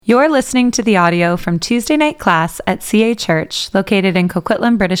You're listening to the audio from Tuesday night class at CA Church, located in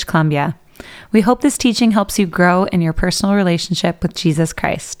Coquitlam, British Columbia. We hope this teaching helps you grow in your personal relationship with Jesus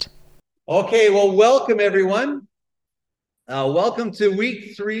Christ. Okay, well, welcome everyone. Welcome to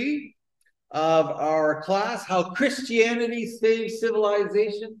week 3 of our class, How Christianity Saves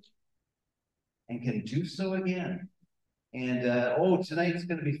Civilization and Can Do So Again. And tonight's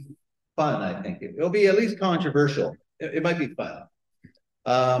going to be fun, I think. It'll be at least controversial. It might be fun.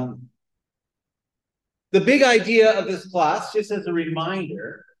 The big idea of this class, just as a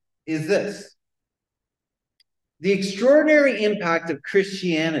reminder, is this. The extraordinary impact of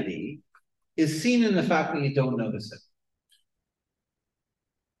Christianity is seen in the fact that you don't notice it.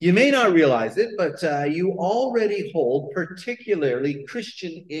 You may not realize it, but you already hold particularly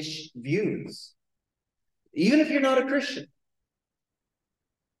Christian-ish views, even if you're not a Christian.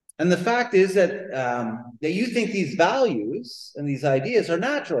 And the fact is that you think these values and these ideas are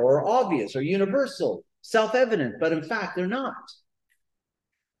natural or obvious or universal, self-evident, but in fact, they're not.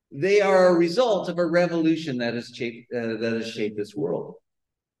 They are a result of a revolution that has shaped this world.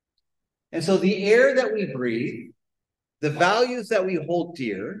 And so the air that we breathe, the values that we hold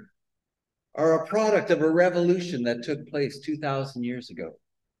dear, are a product of a revolution that took place 2,000 years ago.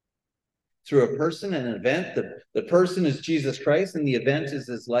 Through a person and an event. The person is Jesus Christ, and the event is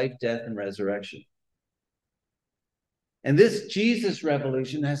his life, death, and resurrection. And this Jesus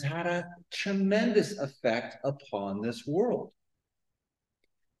revolution has had a tremendous effect upon this world.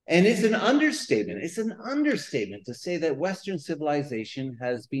 And it's an understatement. It's an understatement to say that Western civilization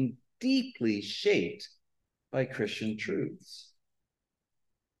has been deeply shaped by Christian truths.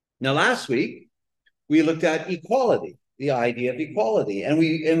 Now, last week, we looked at equality, the idea of equality. And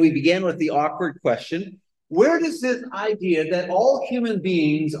we began with the awkward question, where does this idea that all human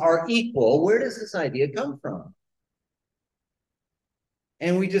beings are equal, where does this idea come from?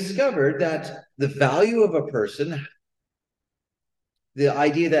 And we discovered that the value of a person, the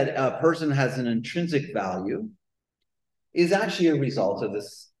idea that a person has an intrinsic value, is actually a result of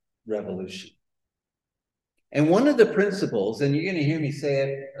this revolution. And one of the principles, and you're going to hear me say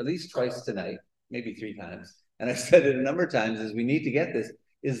it at least twice tonight, maybe 3 times, and I've said it a number of times, is we need to get this,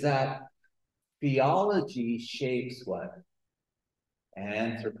 is that theology shapes what?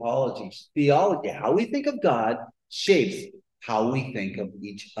 Anthropology. Theology, how we think of God, shapes how we think of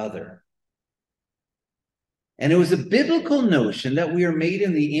each other. And it was a biblical notion that we are made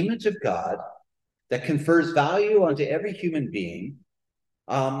in the image of God that confers value onto every human being.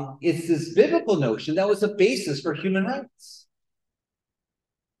 It's this biblical notion that was a basis for human rights.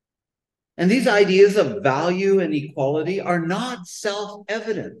 And these ideas of value and equality are not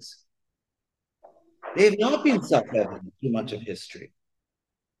self-evident. They have not been self-evident through much of history.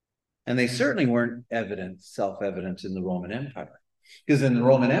 And they certainly weren't self-evident in the Roman Empire. Because in the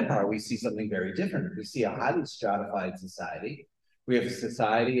Roman Empire, we see something very different. We see a highly stratified society. We have a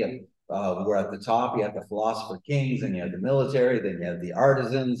society of where at the top you have the philosopher kings, and you have the military, then you have the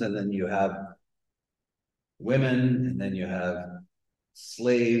artisans, and then you have women, and then you have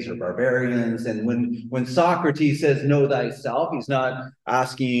slaves or barbarians. And when Socrates says know thyself, he's not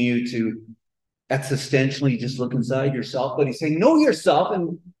asking you to existentially just look inside yourself, but he's saying know yourself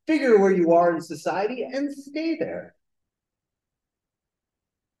and figure where you are in society and stay there.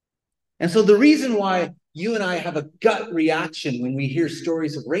 And so the reason why you and I have a gut reaction when we hear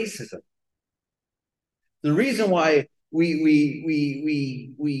stories of racism, the reason why we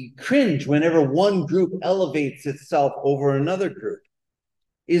cringe whenever one group elevates itself over another group,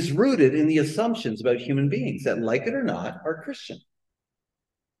 is rooted in the assumptions about human beings that, like it or not, are Christian.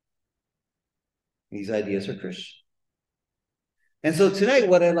 These ideas are Christian. And so tonight,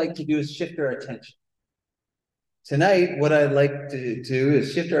 what I'd like to do is shift our attention. Tonight, what I'd like to do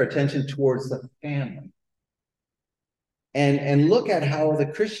is shift our attention towards the family and look at how the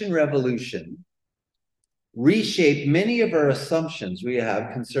Christian Revolution reshaped many of our assumptions we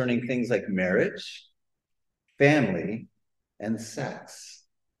have concerning things like marriage, family, and sex.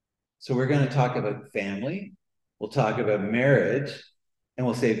 So we're going to talk about family, we'll talk about marriage, and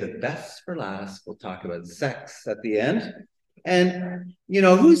we'll save the best for last. We'll talk about sex at the end. And,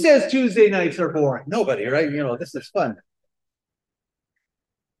 who says Tuesday nights are boring? Nobody, right? This is fun.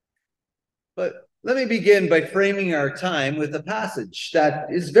 But let me begin by framing our time with a passage that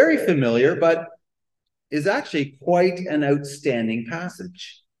is very familiar, but is actually quite an outstanding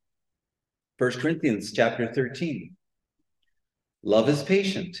passage. 1 Corinthians chapter 13. Love is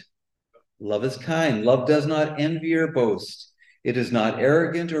patient. Love is kind. Love does not envy or boast. It is not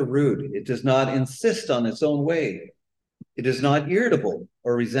arrogant or rude. It does not insist on its own way. It is not irritable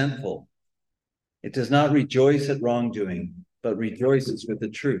or resentful. It does not rejoice at wrongdoing, but rejoices with the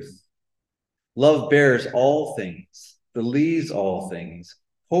truth. Love bears all things, believes all things,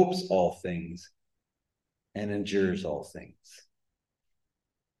 hopes all things, and endures all things.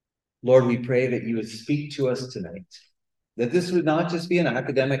 Lord, we pray that you would speak to us tonight, that this would not just be an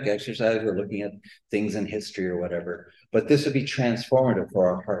academic exercise, we're looking at things in history or whatever, but this would be transformative for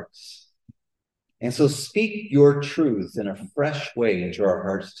our hearts. And so speak your truth in a fresh way into our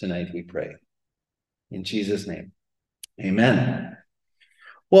hearts tonight, we pray. In Jesus' name, amen.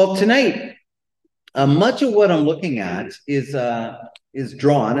 Well, tonight, much of what I'm looking at is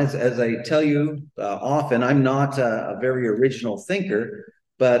drawn, as I tell you often, I'm not a very original thinker,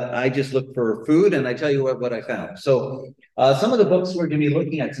 but I just look for food and I tell you what I found. So some of the books we're going to be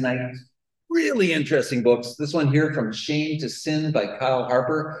looking at tonight, really interesting books. This one here, From Shame to Sin by Kyle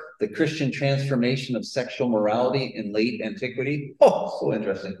Harper, The Christian Transformation of Sexual Morality in Late Antiquity. Oh, so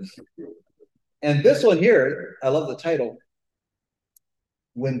interesting. And this one here, I love the title,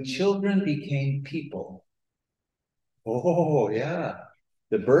 When Children Became People. Oh, yeah.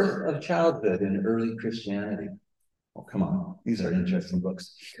 The Birth of Childhood in Early Christianity. Oh, come on. These are interesting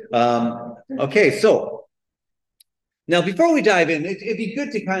books. Okay, so now before we dive in, it'd be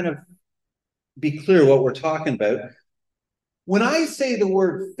good to kind of be clear what we're talking about. When I say the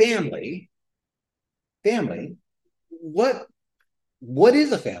word family, what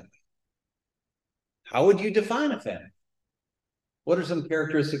is a family? How would you define a family? What are some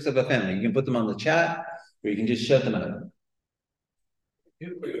characteristics of a family? You can put them on the chat, or you can just shut them out.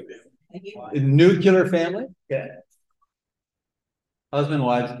 Nuclear family? Okay. Husband,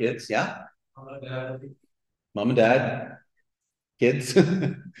 wives, kids, yeah? Mom and dad, kids.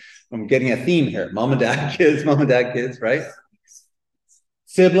 I'm getting a theme here. Mom and dad, kids, right?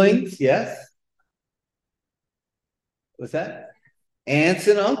 Siblings, yes. What's that? Aunts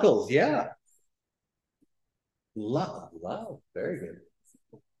and uncles, yeah. Love, very good.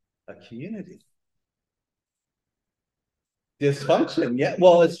 A community. Dysfunction, yeah.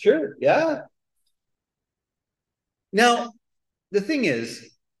 Well, it's true, yeah. Now, the thing is,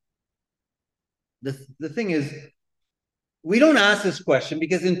 we don't ask this question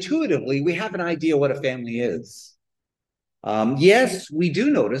because intuitively we have an idea what a family is. Yes, we do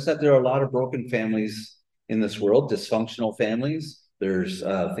notice that there are a lot of broken families in this world, dysfunctional families. There's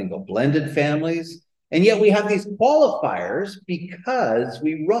a thing called blended families. And yet we have these qualifiers because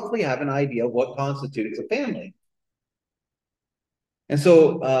we roughly have an idea of what constitutes a family. And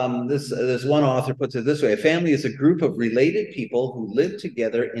so this one author puts it this way: a family is a group of related people who live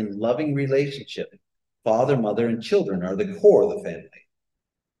together in loving relationship. Father, mother, and children are the core of the family.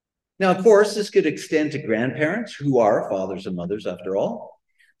 Now, of course, this could extend to grandparents, who are fathers and mothers after all,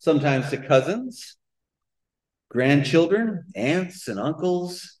 sometimes to cousins, grandchildren, aunts and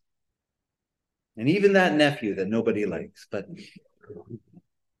uncles, and even that nephew that nobody likes. But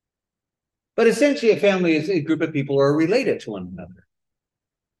essentially, a family is a group of people who are related to one another.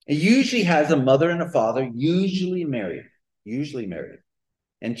 It usually has a mother and a father, usually married,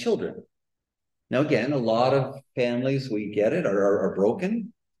 and children. Now, again, a lot of families, we get it, are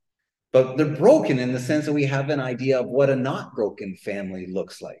broken, but they're broken in the sense that we have an idea of what a not broken family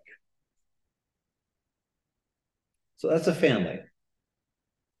looks like. So that's a family.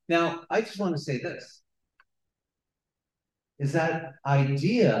 Now, I just want to say this, is that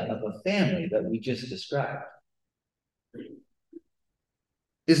idea of a family that we just described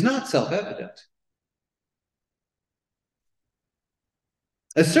is not self-evident.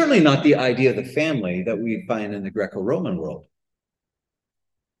 It's certainly not the idea of the family that we find in the Greco-Roman world.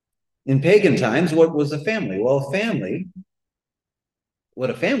 In pagan times, what was a family? Well, what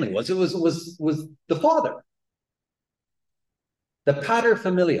a family was, it was the father, the pater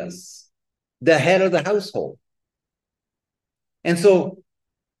familias, the head of the household. And so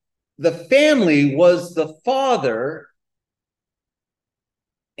the family was the father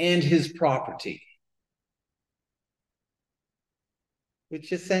and his property,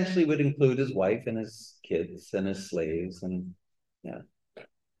 which essentially would include his wife and his kids and his slaves, and yeah.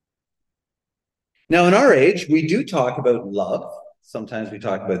 Now, in our age, we do talk about love. Sometimes we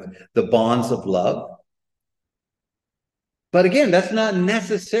talk about the bonds of love. But again, that's not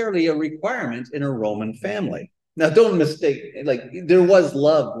necessarily a requirement in a Roman family. Now, don't mistake, like, there was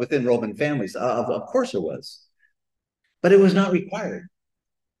love within Roman families. Of course there was. But it was not required.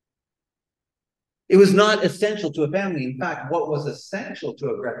 It was not essential to a family. In fact, what was essential to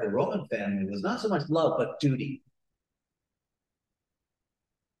a Greco-Roman family was not so much love, but duty.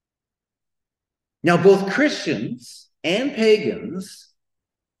 Now, both Christians and pagans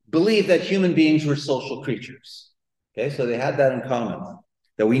believed that human beings were social creatures. Okay, so they had that in common,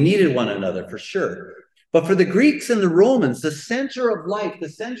 that we needed one another for sure. But for the Greeks and the Romans, the center of life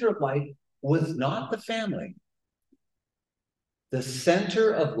was not the family. The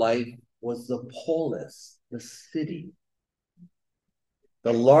center of life was the polis, the city,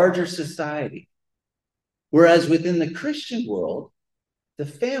 the larger society. Whereas within the Christian world, the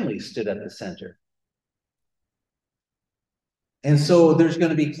family stood at the center. And so there's going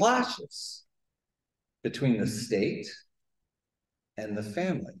to be clashes between the state and the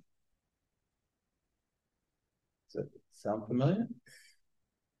family. Does it sound familiar?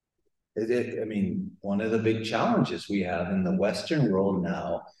 One of the big challenges we have in the Western world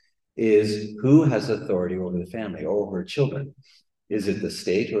now is who has authority over the family or over children? Is it the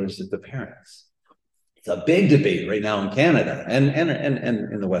state or is it the parents? It's a big debate right now in Canada and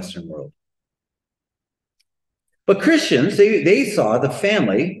in the Western world. But Christians, they saw the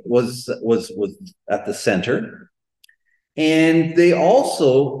family was at the center, and they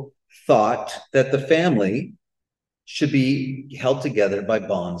also thought that the family should be held together by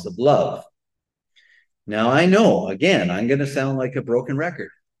bonds of love. Now, I know, again, I'm going to sound like a broken record.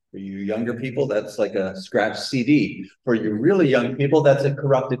 For you younger people, that's like a scratch CD. For you really young people, that's a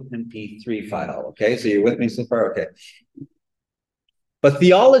corrupted MP3 file. Okay, so you're with me so far? Okay. But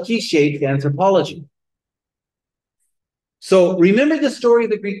theology shaped anthropology. So remember the story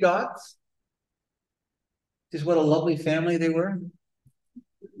of the Greek gods? Just what a lovely family they were.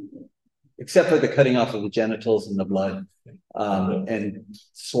 Except for the cutting off of the genitals and the blood, and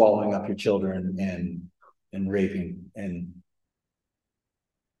swallowing up your children and raping and.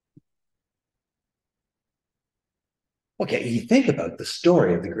 Okay, you think about the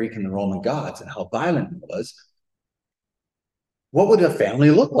story of the Greek and the Roman gods and how violent it was. What would a family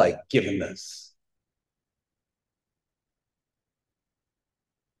look like given this?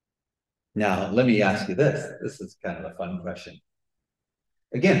 Now, let me ask you this. This is kind of a fun question.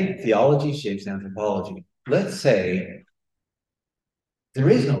 Again, theology shapes anthropology. Let's say there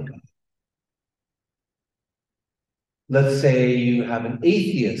is no God. Let's say you have an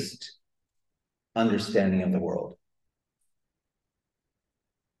atheist understanding of the world.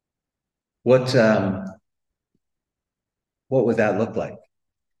 What would that look like?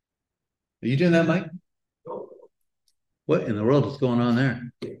 Are you doing that, Mike? What in the world is going on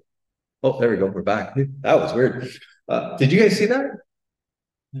there? Oh, there we go. We're back. That was weird. Did you guys see that?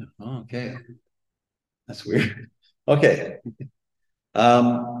 Yeah. Oh, okay. That's weird. Okay.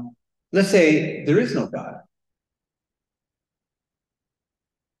 Let's say there is no God.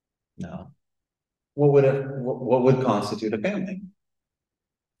 No. What would constitute a family?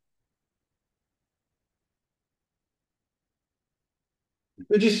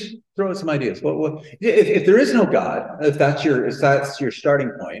 We'll just throw out some ideas. If there is no God, if that's your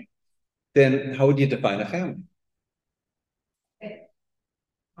starting point, then how would you define a family?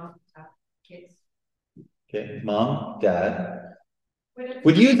 Mom, dad, kids. Okay, mom, dad.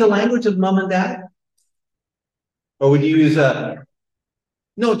 Would you use the language of mom and dad? Or would you use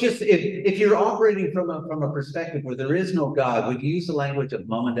no, just if you're operating from a perspective where there is no God, would you use the language of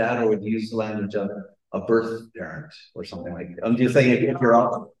mom and dad, or would you use the language of a birth parent or something like that? I'm just saying if you're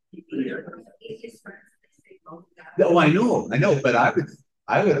off. Oh, I know, but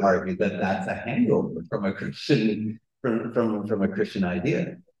I would argue that that's a hangover from a Christian from a Christian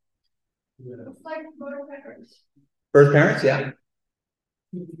idea. It's like birth parents. Birth parents, yeah.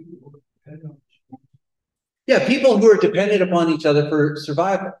 Yeah, people who are dependent upon each other for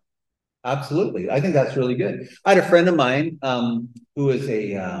survival. Absolutely. I think that's really good. I had a friend of mine who is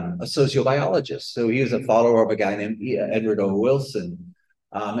a sociobiologist. So he was a follower of a guy named Edward O. Wilson.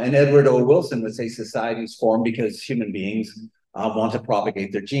 And Edward O. Wilson would say societies form because human beings want to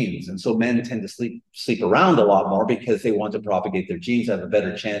propagate their genes. And so men tend to sleep around a lot more because they want to propagate their genes, have a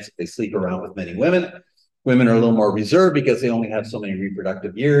better chance if they sleep around with many women. Women are a little more reserved because they only have so many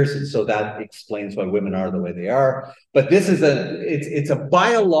reproductive years. And so that explains why women are the way they are. But this is it's a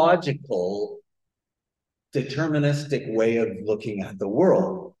biological deterministic way of looking at the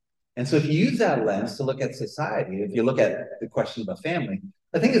world. And so if you use that lens to look at society, if you look at the question of a family,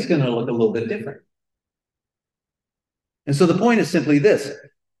 I think it's going to look a little bit different. And so the point is simply this: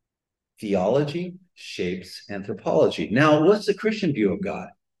 theology shapes anthropology. Now, what's the Christian view of God?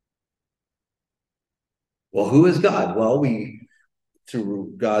 Well, who is God? Well,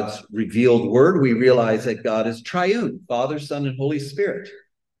 through God's revealed word, we realize that God is triune, Father, Son, and Holy Spirit.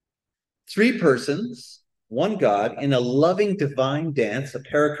 Three persons, one God, in a loving divine dance, a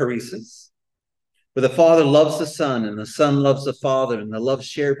perichoresis, where the Father loves the Son, and the Son loves the Father, and the love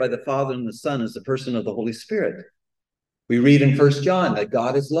shared by the Father and the Son is the person of the Holy Spirit. We read in 1 John that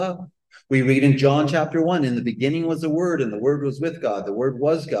God is love. We read in John chapter 1, in the beginning was the Word, and the Word was with God. The Word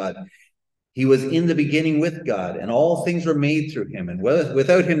was God. He was in the beginning with God, and all things were made through him. And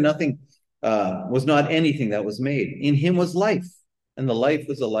without him, nothing was not anything that was made. In him was life, and the life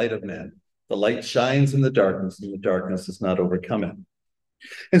was the light of men. The light shines in the darkness, and the darkness does not overcome it.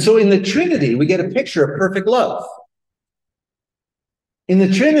 And so in the Trinity, we get a picture of perfect love. In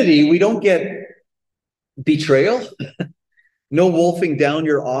the Trinity, we don't get betrayal, no wolfing down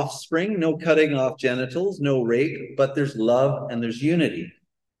your offspring, no cutting off genitals, no rape, but there's love and there's unity.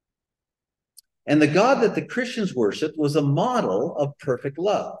 And the God that the Christians worshiped was a model of perfect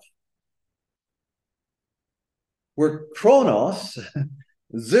love. Where Kronos,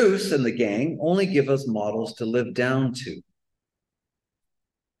 Zeus, and the gang only give us models to live down to.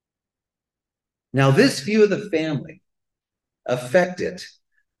 Now, this view of the family affected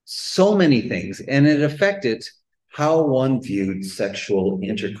so many things, and it affected how one viewed sexual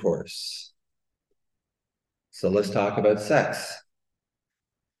intercourse. So let's talk about sex.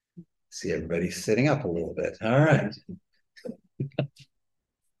 See, everybody's sitting up a little bit. All right.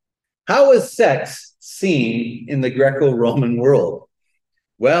 How was sex seen in the Greco-Roman world?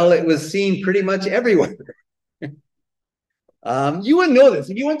 Well, it was seen pretty much everywhere. You wouldn't know this.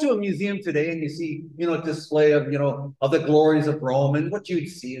 If you went to a museum today and you see, a display of, of the glories of Rome, and what you'd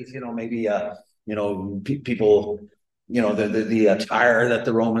see is, maybe, people, the attire that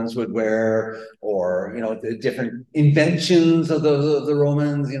the Romans would wear, or, the different inventions of the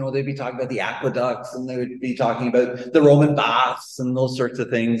Romans. They'd be talking about the aqueducts, and they would be talking about the Roman baths and those sorts of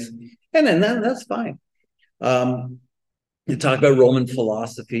things. And then that's fine. You talk about Roman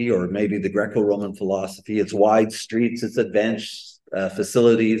philosophy, or maybe the Greco-Roman philosophy, its wide streets, its advanced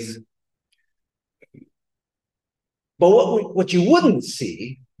facilities. But what you wouldn't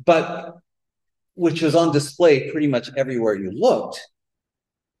see, but which was on display pretty much everywhere you looked,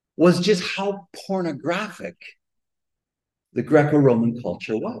 was just how pornographic the Greco-Roman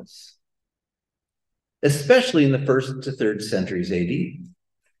culture was, especially in the 1st to 3rd centuries AD.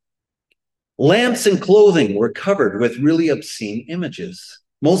 Lamps and clothing were covered with really obscene images.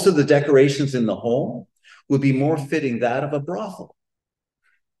 Most of the decorations in the home would be more fitting that of a brothel.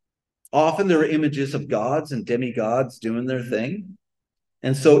 Often there were images of gods and demigods doing their thing.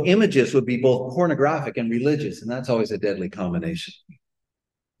 And so images would be both pornographic and religious, and that's always a deadly combination.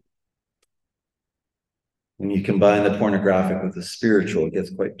 When you combine the pornographic with the spiritual, it gets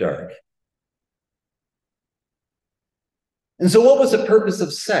quite dark. And so what was the purpose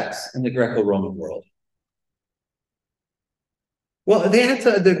of sex in the Greco-Roman world? Well,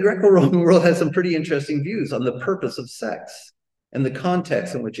 the Greco-Roman world has some pretty interesting views on the purpose of sex and the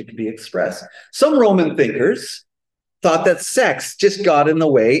context in which it could be expressed. Some Roman thinkers thought that sex just got in the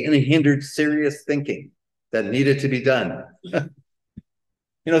way and it hindered serious thinking that needed to be done.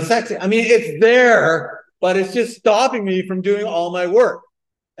 Sex, it's there, but it's just stopping me from doing all my work.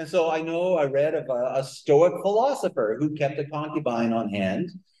 And so I read of a Stoic philosopher who kept a concubine on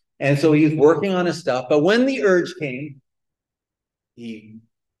hand. And so he was working on his stuff. But when the urge came, he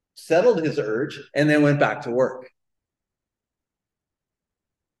settled his urge and then went back to work.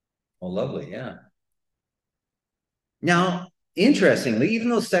 Oh, lovely, yeah. Now, interestingly, even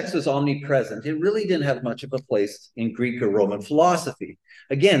though sex was omnipresent, it really didn't have much of a place in Greek or Roman philosophy.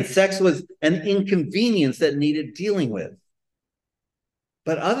 Again, sex was an inconvenience that needed dealing with.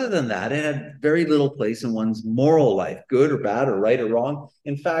 But other than that, it had very little place in one's moral life, good or bad or right or wrong.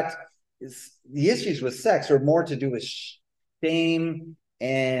 In fact, the issues with sex are more to do with shame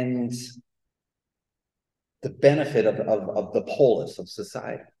and the benefit of the polis of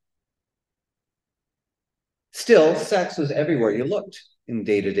society. Still, sex was everywhere you looked in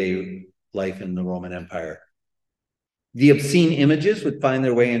day-to-day life in the Roman Empire. The obscene images would find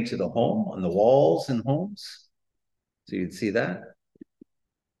their way into the home, on the walls in homes. So you'd see that.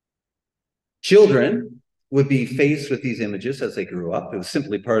 Children would be faced with these images as they grew up. It was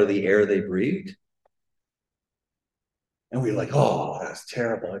simply part of the air they breathed. And we were like, oh, that's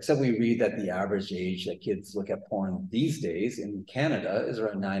terrible. Except we read that the average age that kids look at porn these days in Canada is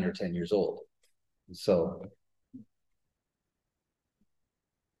around 9 or 10 years old. So.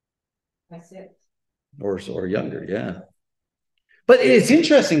 That's it. Or younger, yeah. But it's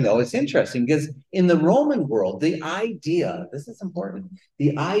interesting, though. It's interesting because in the Roman world, the idea, this is important,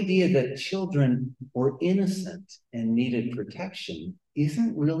 the idea that children were innocent and needed protection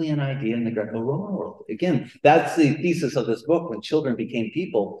isn't really an idea in the Greco-Roman world. Again, that's the thesis of this book, When Children Became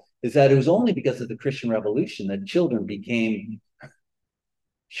People, is that it was only because of the Christian Revolution that children became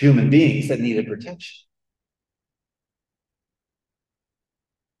human beings that needed protection.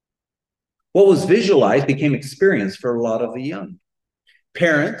 What was visualized became experience for a lot of the young.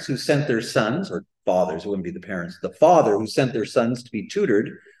 Parents who sent their sons, or fathers, it wouldn't be the parents, the father who sent their sons to be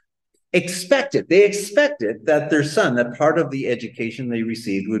tutored expected. They expected that their son, that part of the education they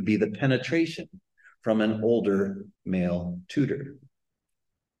received would be the penetration from an older male tutor.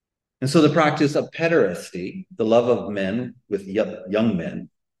 And so the practice of pederasty, the love of men with young men,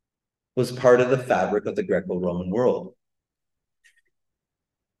 was part of the fabric of the Greco-Roman world.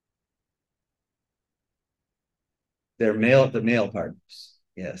 The male partners,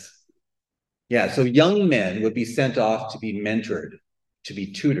 yes. Yeah, so young men would be sent off to be mentored, to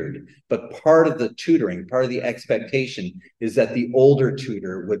be tutored. But part of the tutoring, part of the expectation is that the older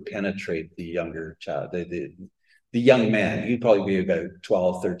tutor would penetrate the younger child, the young man. He'd probably be about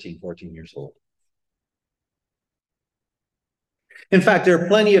 12, 13, 14 years old. In fact, there are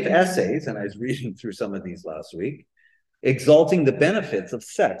plenty of essays, and I was reading through some of these last week, exalting the benefits of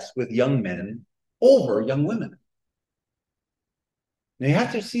sex with young men over young women. Now you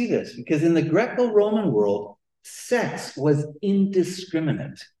have to see this, because in the Greco-Roman world, sex was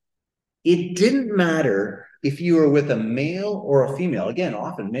indiscriminate. It didn't matter if you were with a male or a female. Again,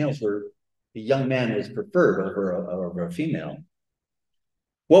 often the young man was preferred over a female.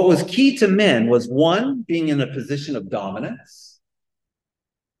 What was key to men was, one, being in a position of dominance.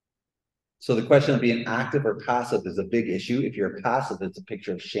 So the question of being active or passive is a big issue. If you're passive, it's a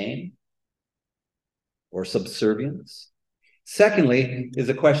picture of shame or subservience. Secondly, is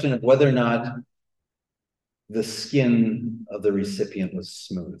a question of whether or not the skin of the recipient was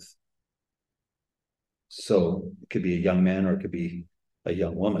smooth. So it could be a young man or it could be a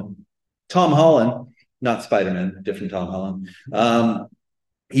young woman. Tom Holland, not Spider-Man, different Tom Holland,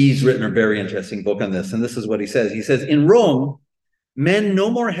 he's written a very interesting book on this, and this is what he says. He says, in Rome, men no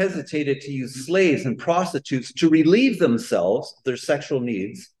more hesitated to use slaves and prostitutes to relieve themselves of their sexual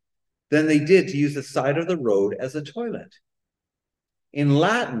needs than they did to use the side of the road as a toilet. In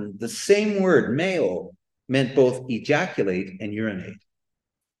Latin, the same word, meo, meant both ejaculate and urinate.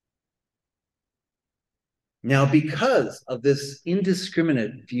 Now, because of this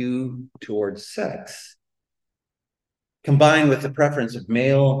indiscriminate view towards sex, combined with the preference of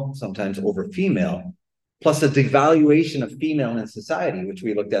male, sometimes over female, plus a devaluation of female in society, which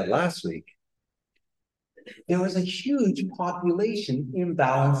we looked at last week, there was a huge population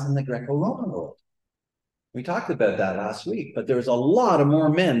imbalance in the Greco-Roman world. We talked about that last week, but there was a lot of more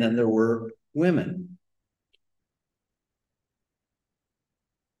men than there were women.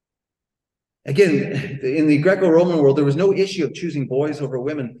 Again, in the Greco-Roman world, there was no issue of choosing boys over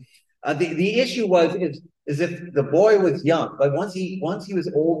women. The issue is if the boy was young, but once he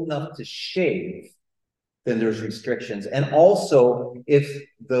was old enough to shave, then there's restrictions. And also, if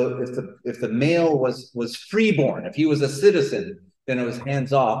the male was freeborn, if he was a citizen, then it was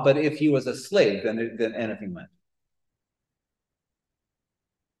hands off. But if he was a slave, then anything went.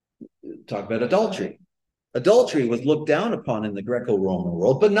 Talk about adultery. Adultery was looked down upon in the Greco-Roman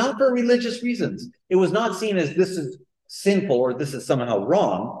world, but not for religious reasons. It was not seen as this is sinful or this is somehow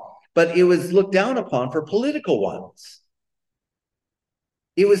wrong, but it was looked down upon for political ones.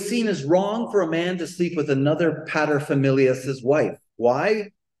 It was seen as wrong for a man to sleep with another paterfamilias' wife.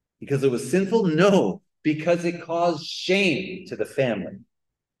 Why? Because it was sinful? No, because it caused shame to the family.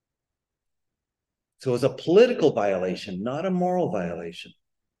 So it was a political violation, not a moral violation.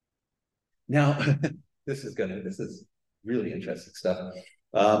 Now, this is really interesting stuff.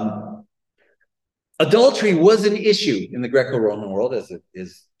 Adultery was an issue in the Greco-Roman world, as it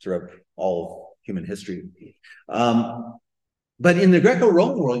is throughout all of human history. But in the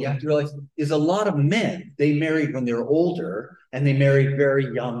Greco-Roman world, you have to realize, is a lot of men, they married when they were older, and they married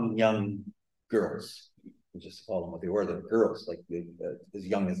very young girls. Just call them what they were girls, like as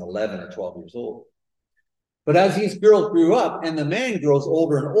young as 11 or 12 years old. But as these girls grew up and the man grows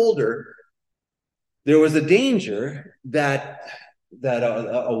older and older, there was a danger that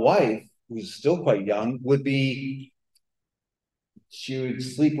a wife who's still quite young she would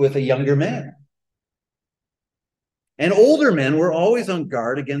sleep with a younger man. And older men were always on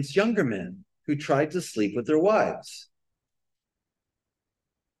guard against younger men who tried to sleep with their wives.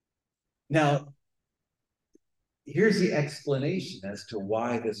 Now, here's the explanation as to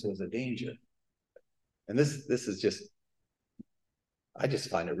why this was a danger. And this is just, I just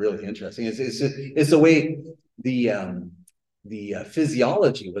find it really interesting. It's the way the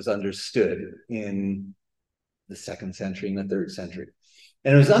physiology was understood in the 2nd century and the 3rd century.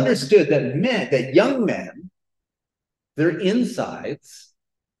 And it was understood that young men, their insides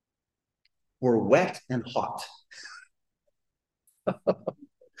were wet and hot.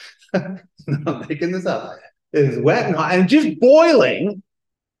 No, I'm making this up. It is wet and hot and just boiling.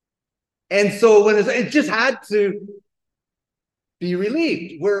 And so when it just had to be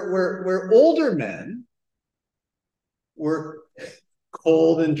relieved. Where older men were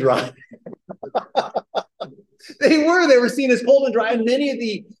cold and dry. They were seen as cold and dry, and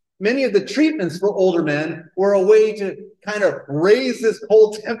many of the treatments for older men were a way to kind of raise this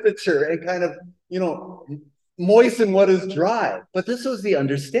cold temperature and kind of, moisten what is dry. But this was the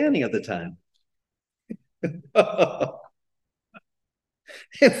understanding of the time.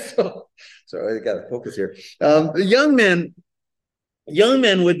 And so, sorry, I got to focus here. Young men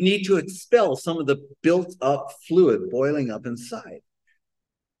would need to expel some of the built-up fluid boiling up inside.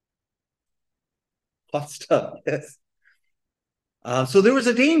 Hot stuff, yes. So there was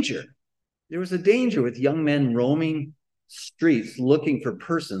a danger. There was a danger with young men roaming streets looking for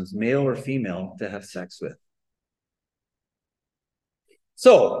persons, male or female, to have sex with.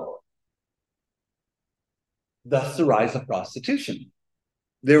 So, thus the rise of prostitution.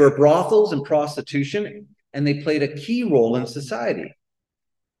 There were brothels and prostitution, and they played a key role in society.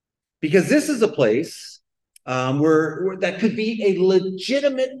 Because this is a place where that could be a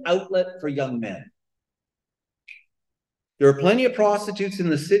legitimate outlet for young men. There were plenty of prostitutes in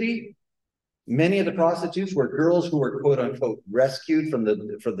the city. Many of the prostitutes were girls who were, quote unquote, rescued from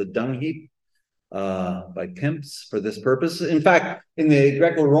the dung heap by pimps for this purpose. In fact, in the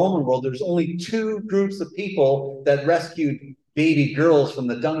Greco-Roman world, there's only two groups of people that rescued baby girls from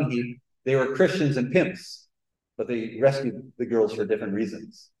the dung heap. They were Christians and pimps, but they rescued the girls for different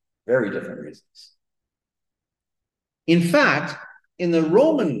reasons, very different reasons. In fact, in the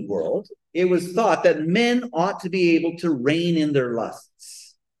Roman world, it was thought that men ought to be able to rein in their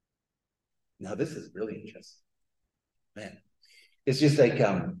lusts. Now, this is really interesting. Man, it's just like,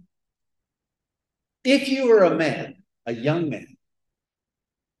 if you were a man, a young man,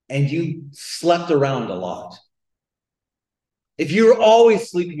 and you slept around a lot, if you were always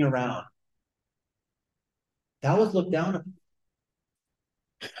sleeping around, that was looked down upon.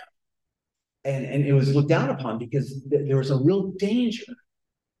 And it was looked down upon because there was a real danger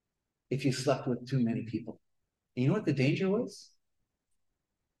if you slept with too many people. And you know what the danger was?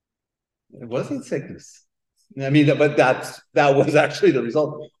 It wasn't sickness. I mean, but that was actually the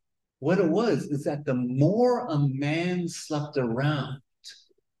result. What it was is that the more a man slept around,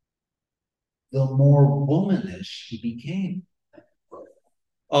 the more womanish he became.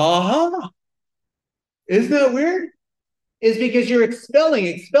 Isn't that weird? It's because you're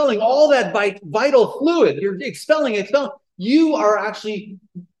expelling all that vital fluid. You're expelling. You are actually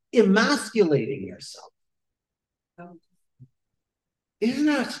emasculating yourself. Isn't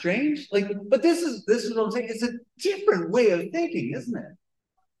that strange? But this is what I'm saying. It's a different way of thinking, isn't it?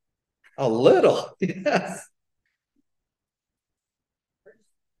 A little, yes.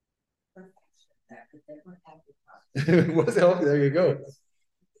 There you go.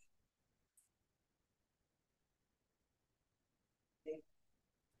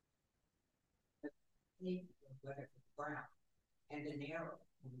 And an arrow.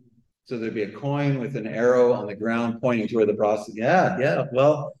 So there'd be a coin with an arrow on the ground pointing to where the prostitute. Yeah.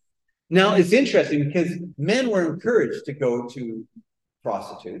 Well, now it's interesting because men were encouraged to go to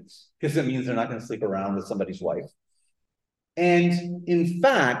prostitutes because it means they're not going to sleep around with somebody's wife. And in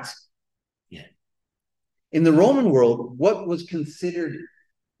fact, in the Roman world, what was considered,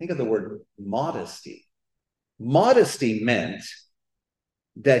 think of the word modesty. Modesty meant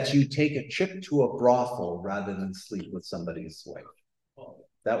that you take a trip to a brothel rather than sleep with somebody's wife.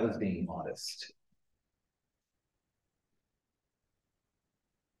 That was being modest.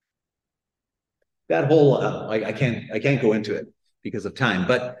 That whole, I can't go into it because of time,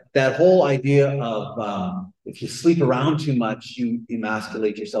 but that whole idea of if you sleep around too much, you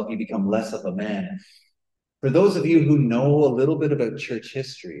emasculate yourself, you become less of a man. For those of you who know a little bit about church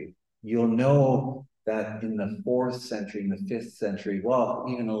history, you'll know that in the 4th century, in the 5th century, well,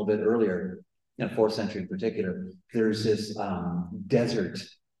 even a little bit earlier, in the 4th century in particular, there's this desert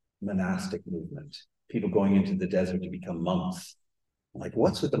monastic movement. People going into the desert to become monks. Like,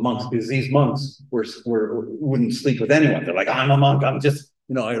 what's with the monks? Because these monks wouldn't sleep with anyone. They're like, I'm a monk. I'm just,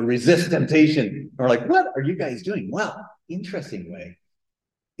 I resist temptation. And we're like, what are you guys doing? Well, interesting way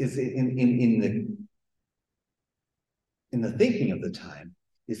is in the thinking of the time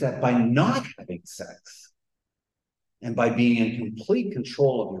is that by not having sex and by being in complete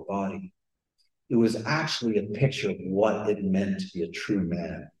control of your body, it was actually a picture of what it meant to be a true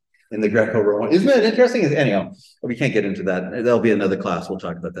man in the Greco-Roman. Isn't that interesting? Anyhow, we can't get into that. There'll be another class. We'll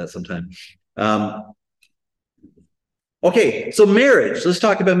talk about that sometime. Okay, so marriage. Let's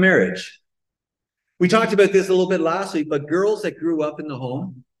talk about marriage. We talked about this a little bit last week, but girls that grew up in the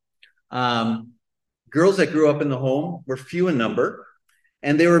home, were few in number,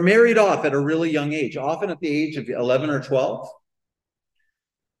 and they were married off at a really young age, often at the age of 11 or 12.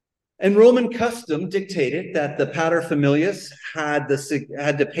 And Roman custom dictated that the paterfamilias had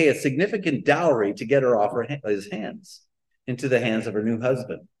to pay a significant dowry to get her off his hands, into the hands of her new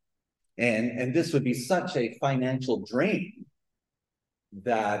husband. And this would be such a financial drain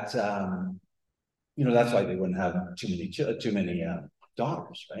that, that's why they wouldn't have too many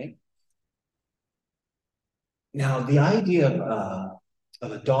daughters, right? Now, the idea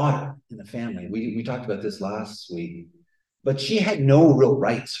of a daughter in the family, we talked about this last week, but she had no real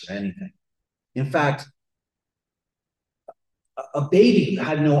rights or anything. In fact, a baby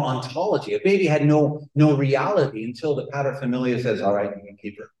had no ontology. A baby had no reality until the paterfamilias says, all right, you can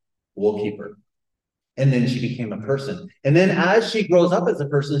keep her. We'll keep her. And then she became a person. And then as she grows up as a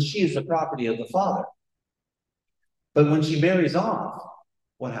person, she is the property of the father. But when she marries off,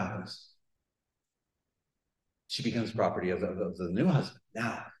 what happens? She becomes property of the new husband.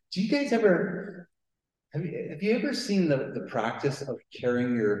 Now, do you guys ever... Have you ever seen the practice of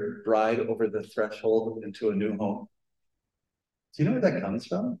carrying your bride over the threshold into a new home? Do you know where that comes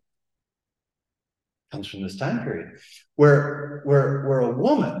from? It comes from this time period where a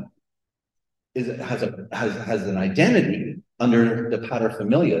woman has an identity under the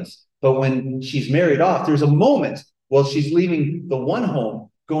paterfamilias, but when she's married off, there's a moment while she's leaving the one home,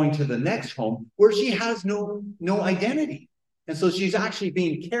 going to the next home, where she has no identity. And so she's actually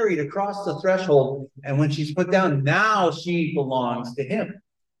being carried across the threshold. And when she's put down, now she belongs to him.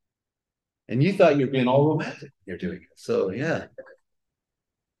 And you thought you were being all romantic. You're doing it. So, yeah.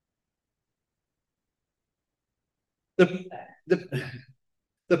 The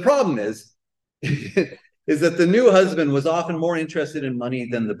problem is that the new husband was often more interested in money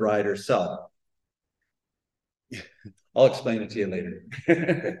than the bride herself. I'll explain it to you later.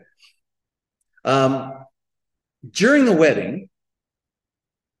 During the wedding,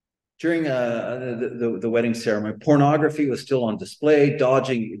 the wedding ceremony, pornography was still on display,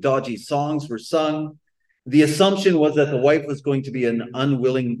 dodgy songs were sung. The assumption was that the wife was going to be an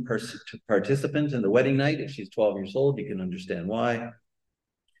unwilling participant in the wedding night. If she's 12 years old, you can understand why.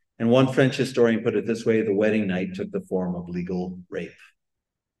 And one French historian put it this way: the wedding night took the form of legal rape.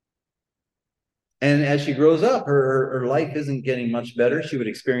 And as she grows up, her life isn't getting much better. She would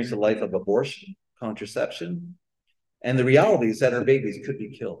experience a life of abortion, contraception, and the reality is that her babies could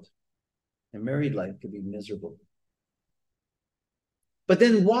be killed. And married life could be miserable. But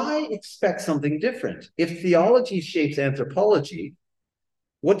then why expect something different? If theology shapes anthropology,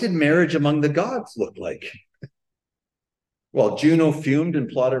 what did marriage among the gods look like? While Juno fumed and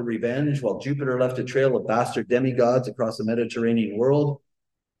plotted revenge, while Jupiter left a trail of bastard demigods across the Mediterranean world,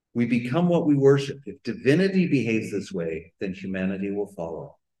 we become what we worship. If divinity behaves this way, then humanity will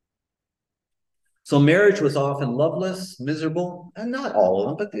follow. So marriage was often loveless, miserable, and not all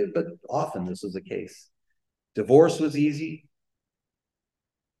of them, but often this was the case. Divorce was easy.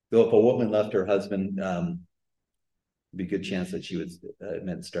 Though if a woman left her husband, it'd be a good chance that she would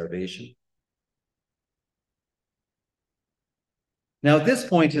meant starvation. Now, at this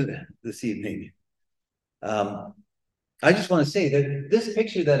point this evening, I just want to say that this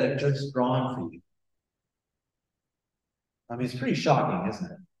picture that I've just drawn for you, I mean, it's pretty shocking,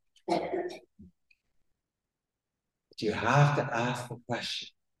 isn't it? But you have to ask the question,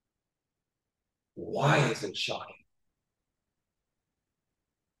 why is it shocking?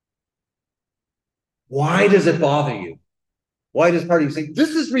 Why does it bother you? Why does part of you say,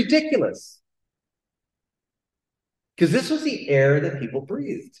 this is ridiculous? Because this was the air that people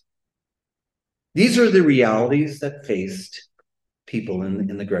breathed. These are the realities that faced people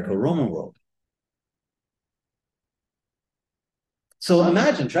in the Greco-Roman world. So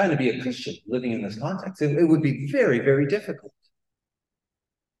imagine trying to be a Christian living in this context. It would be very, very difficult.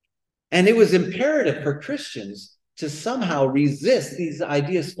 And it was imperative for Christians to somehow resist these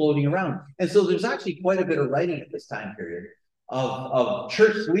ideas floating around. And so there's actually quite a bit of writing at this time period of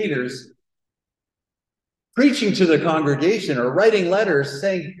church leaders preaching to their congregation or writing letters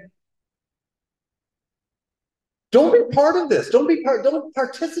saying, don't be part of this. Don't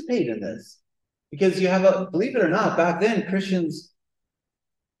participate in this. Because you have believe it or not, back then Christians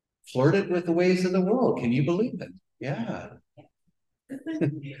flirted with the ways of the world. Can you believe it? Yeah.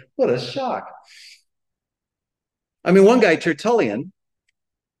 What a shock. I mean, one guy, Tertullian,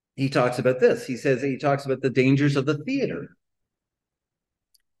 he talks about this. He talks about the dangers of the theater.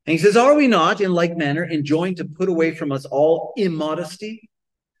 And he says, are we not, in like manner, enjoined to put away from us all immodesty?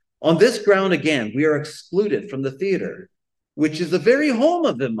 On this ground, again, we are excluded from the theater, which is the very home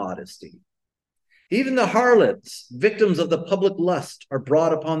of immodesty. Even the harlots, victims of the public lust, are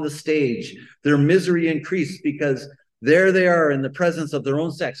brought upon the stage. Their misery increased because there they are in the presence of their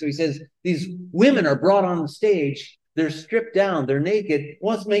own sex. So he says these women are brought on the stage They're stripped down. They're naked.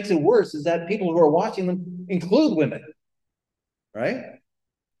 What makes it worse is that people who are watching them include women, right?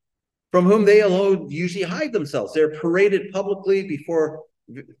 From whom they alone usually hide themselves. They're paraded publicly before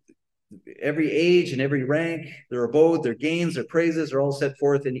every age and every rank. Their abode, their gains, their praises are all set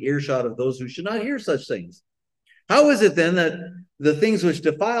forth in earshot of those who should not hear such things. How is it then that the things which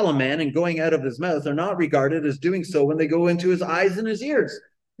defile a man and going out of his mouth are not regarded as doing so when they go into his eyes and his ears?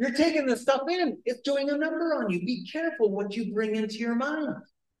 You're taking this stuff in. It's doing a number on you. Be careful what you bring into your mind.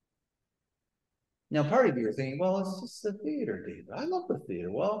 Now, part of you are thinking, well, it's just the theater, David. I love the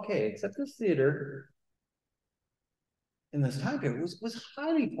theater. Well, okay, except this theater in this time period was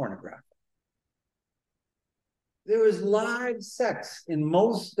highly pornographic. There was live sex in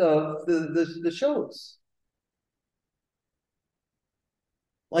most of the shows.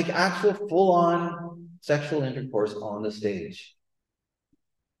 Like actual full-on sexual intercourse on the stage.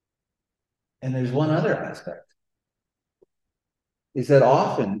 And there's one other aspect. Is that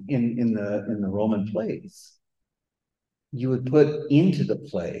often in the Roman plays, you would put into the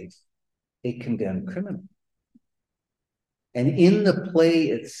play a condemned criminal. And in the play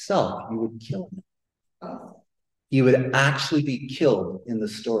itself, you would kill him. He would actually be killed in the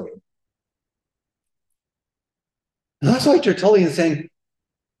story. And that's why Tertullian is saying,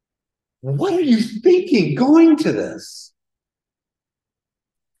 what are you thinking going to this?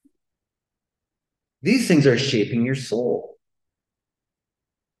 These things are shaping your soul.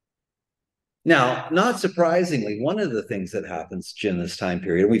 Now, not surprisingly, one of the things that happens in this time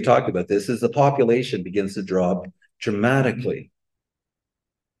period, and we've talked about this, is the population begins to drop dramatically.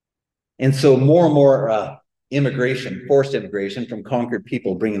 And so more and more immigration, forced immigration from conquered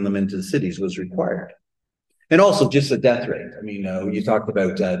people, bringing them into the cities was required. And also just the death rate. I mean, you talked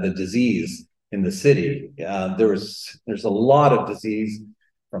about the disease in the city. There's a lot of disease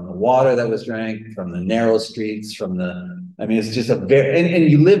from the water that was drank, from the narrow streets, it's just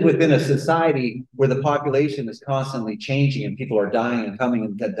and you live within a society where the population is constantly changing and people are dying and coming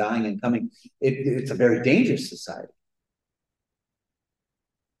and dying and coming. It's a very dangerous society.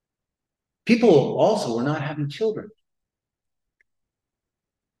 People also were not having children.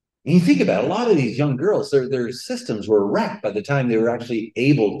 And you think about it, a lot of these young girls, their systems were wrecked by the time they were actually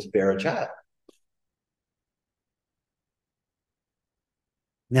able to bear a child.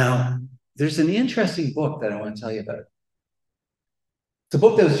 Now, there's an interesting book that I want to tell you about. It's a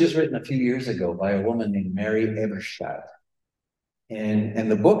book that was just written a few years ago by a woman named Mary Eberstadt. And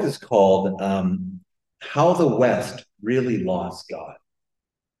the book is called How the West Really Lost God.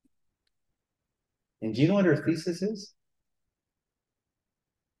 And do you know what her thesis is?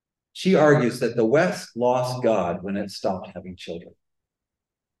 She argues that the West lost God when it stopped having children.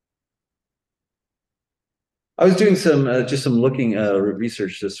 I was doing some looking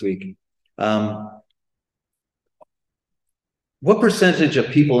research this week. What percentage of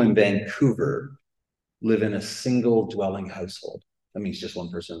people in Vancouver live in a single dwelling household? That means just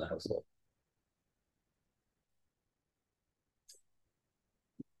one person in the household.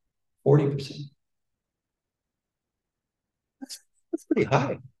 40%. That's pretty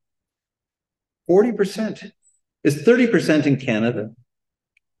high. 40%. It's 30% in Canada.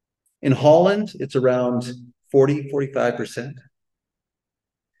 In Holland, it's around 45%.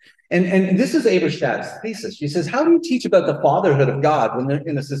 And this is Eberstadt's thesis. She says, how do you teach about the fatherhood of God when they're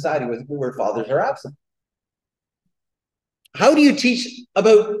in a society where fathers are absent? How do you teach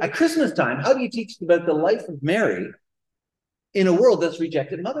about, at Christmas time, how do you teach about the life of Mary in a world that's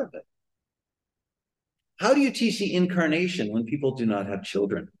rejected motherhood? How do you teach the incarnation when people do not have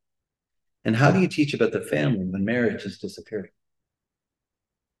children? And how do you teach about the family when marriage is disappearing?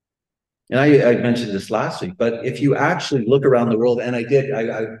 And I mentioned this last week, but if you actually look around the world, and I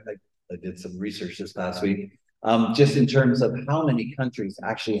did some research this past week, just in terms of how many countries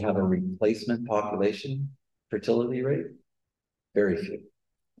actually have a replacement population fertility rate, very few.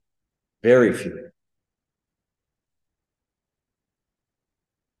 Very few.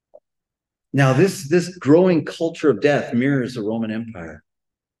 Now, this growing culture of death mirrors the Roman Empire.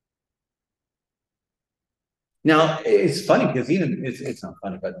 Now, it's funny because it's not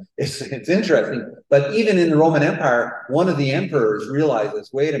funny, but it's interesting. But even in the Roman Empire, one of the emperors realizes,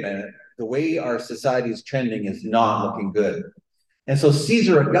 wait a minute, the way our society is trending is not looking good. And so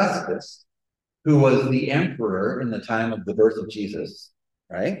Caesar Augustus, who was the emperor in the time of the birth of Jesus,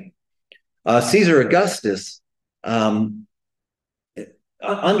 right? Caesar Augustus, under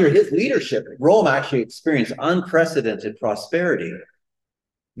his leadership, Rome actually experienced unprecedented prosperity.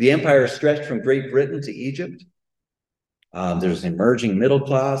 The empire stretched from Great Britain to Egypt. There's an emerging middle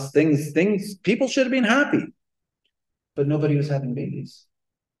class. People should have been happy, but nobody was having babies.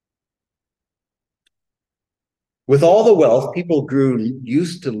 With all the wealth, people grew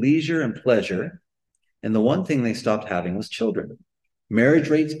used to leisure and pleasure, and the one thing they stopped having was children. Marriage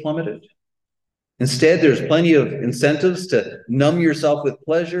rates plummeted. Instead, there's plenty of incentives to numb yourself with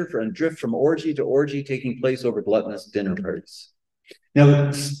pleasure and drift from orgy to orgy, taking place over gluttonous dinner parties. Now,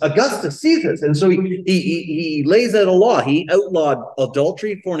 Augustus sees this, and so he lays out a law. He outlawed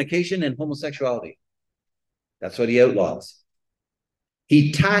adultery, fornication, and homosexuality. That's what he outlaws.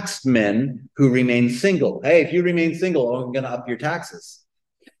 He taxed men who remained single. Hey, if you remain single, I'm going to up your taxes.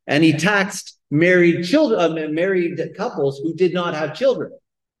 And he taxed married couples who did not have children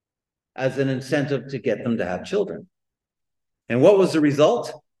as an incentive to get them to have children. And what was the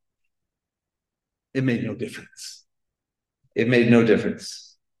result? It made no difference. It made no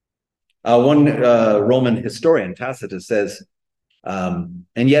difference. One Roman historian, Tacitus, says,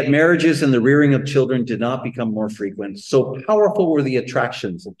 and yet marriages and the rearing of children did not become more frequent. So powerful were the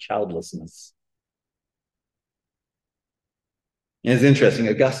attractions of childlessness. And it's interesting,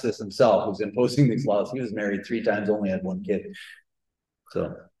 Augustus himself, who's imposing these laws, he was married 3 times, only had 1 kid.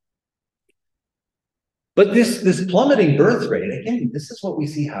 So, but this plummeting birth rate, again, this is what we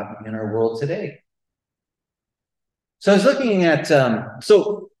see happening in our world today. So I was looking at,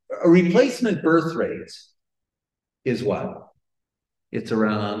 so a replacement birth rate is what? It's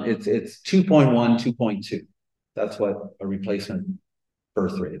around, it's 2.1, 2.2. That's what a replacement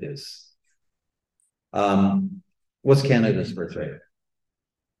birth rate is. What's Canada's birth rate?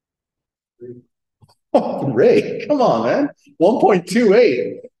 Oh, Ray, come on, man.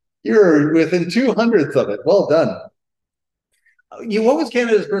 1.28. You're within 200ths of it. Well done. What was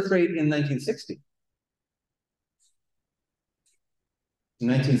Canada's birth rate in 1960? In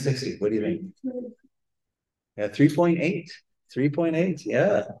 1960, what do you think? Yeah, 3.8. 3.8,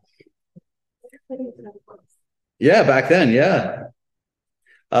 yeah. Yeah, back then, yeah.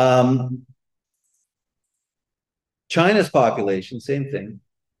 China's population, same thing.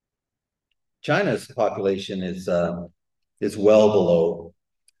 China's population is well below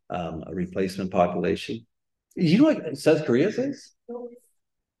a replacement population. You know what South Korea says?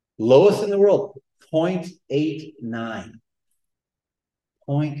 Lowest in the world, 0.89.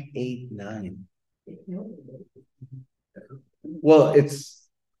 0.89. Well, it's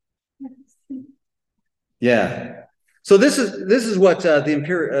yeah. So this is what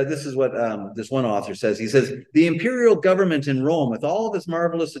this one author says. He says the imperial government in Rome, with all of its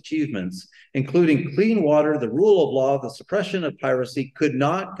marvelous achievements, including clean water, the rule of law, the suppression of piracy, could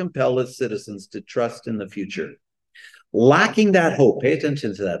not compel its citizens to trust in the future. Lacking that hope, pay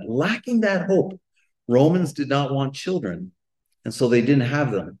attention to that. Lacking that hope, Romans did not want children, and so they didn't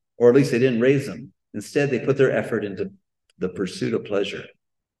have them, or at least they didn't raise them. Instead, they put their effort into the pursuit of pleasure.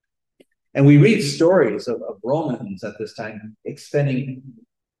 And we read stories of Romans at this time expending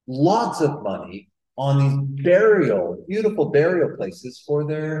lots of money on these beautiful burial places for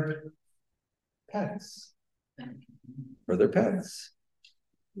their pets.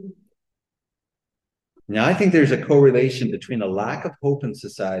 Now, I think there's a correlation between a lack of hope in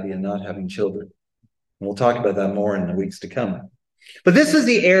society and not having children. And we'll talk about that more in the weeks to come. But this is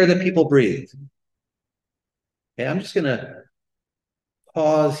the air that people breathe. Okay, I'm just going to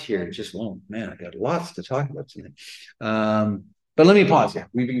pause here. Man, I got lots to talk about tonight. But let me pause here.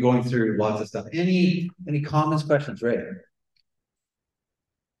 We've been going through lots of stuff. Any comments, questions, Ray?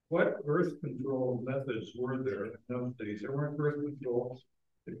 What birth control methods were there in those days? There weren't birth controls.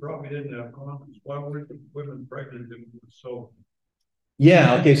 They probably didn't have condoms. Why weren't the women pregnant? So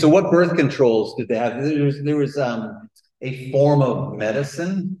yeah, okay. So what birth controls did they have? There was a form of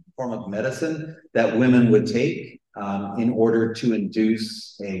medicine that women would take in order to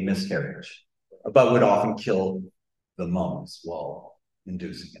induce a miscarriage, but would often kill the moms while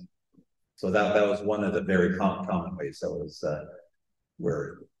inducing it. So that was one of the very common ways that was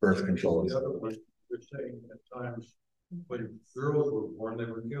where birth control is. The other one, you're saying at times when girls were born, they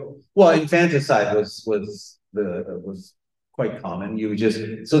were killed. Well, infanticide was quite common. You would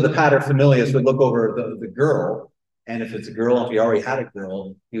so the paterfamilias would look over the girl, and if it's a girl, if you already had a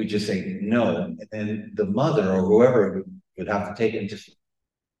girl, he would just say no, and then the mother or whoever would have to take it and just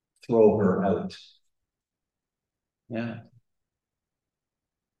throw her out. Yeah.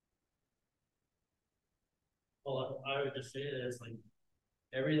 Well, I would just say this, like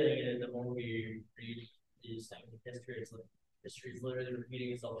everything in the more we read these things in history, it's like history is literally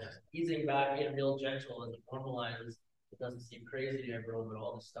repeating itself, easing back, being real gentle as it normalizes. It doesn't seem crazy to everyone, but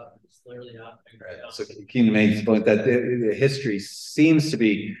all this stuff is literally happening right now. So Keenan made the point that the history seems to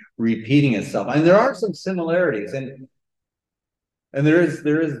be repeating itself, and there are some similarities, and there is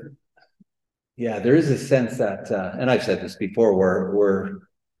a sense that, and I've said this before, where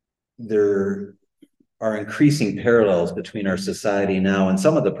there are increasing parallels between our society now and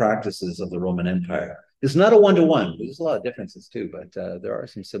some of the practices of the Roman Empire. It's not a one-to-one. There's a lot of differences too, but there are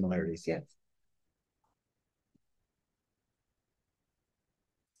some similarities, yes.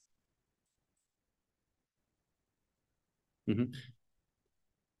 Mm-hmm.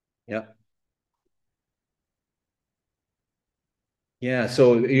 Yeah. Yeah,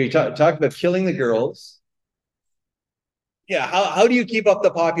 so you talk about killing the girls. Yeah, how do you keep up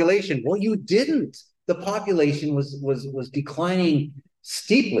the population? Well, you didn't. The population was declining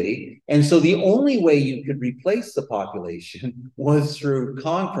steeply, and so the only way you could replace the population was through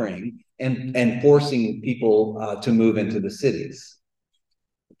conquering and forcing people to move into the cities.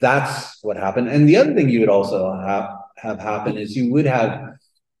 That's what happened. And the other thing you would also have happen is you would have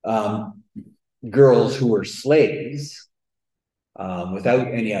girls who were slaves without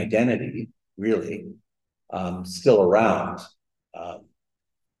any identity, really, still around.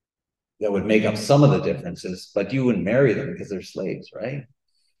 That would make up some of the differences, but you wouldn't marry them because they're slaves, right?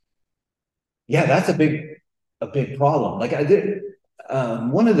 Yeah, that's a big problem. Like I did,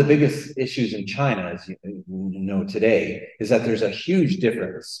 one of the biggest issues in China, as you know today, is that there's a huge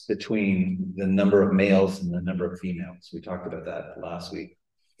difference between the number of males and the number of females. We talked about that last week.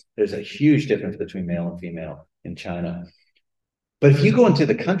 There's a huge difference between male and female in China. But if you go into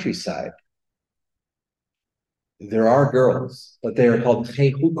the countryside, there are girls, but they are called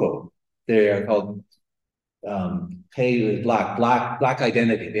Heihuko. They are called black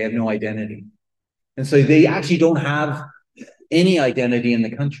identity. They have no identity. And so they actually don't have any identity in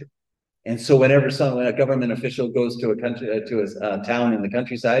the country. And so when a government official goes to a town in the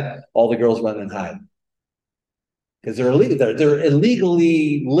countryside, all the girls run and hide. Because they're illegal. They're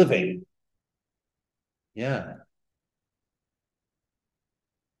illegally living. Yeah.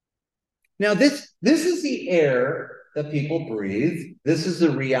 Now this is the air that people breathe. This is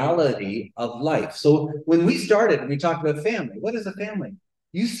the reality of life. So when we started, we talked about family. What is a family?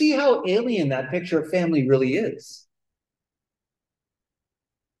 You see how alien that picture of family really is.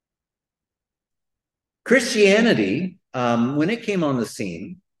 Christianity, when it came on the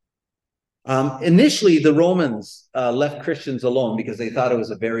scene, initially the Romans left Christians alone because they thought it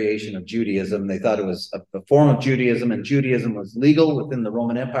was a variation of Judaism. They thought it was a form of Judaism, and Judaism was legal within the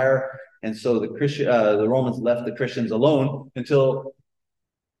Roman Empire. And so the Romans left the Christians alone until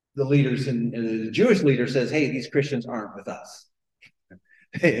the leaders and the Jewish leader says, "Hey, these Christians aren't with us.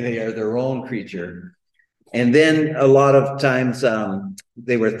 They are their own creature." And then a lot of times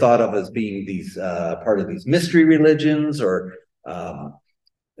they were thought of as being these part of these mystery religions, or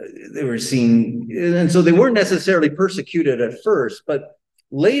they were seen, and so they weren't necessarily persecuted at first, but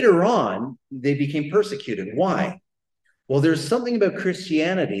later on they became persecuted. Why? Well, there's something about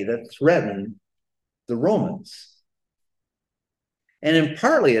Christianity that threatened the Romans. And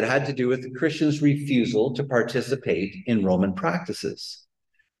partly it had to do with the Christians' refusal to participate in Roman practices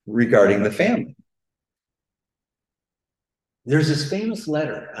regarding the family. There's this famous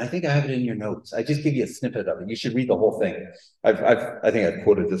letter. I think I have it in your notes. I just give you a snippet of it. You should read the whole thing. I think I've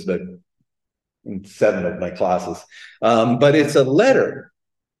quoted this about in 7 of my classes. But it's a letter.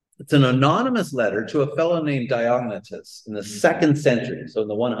 It's an anonymous letter to a fellow named Diognetus in the 2nd century, so in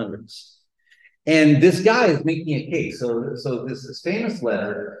the 100s. And this guy is making a case. So this famous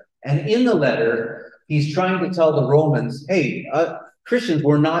letter, and in the letter, he's trying to tell the Romans, hey, Christians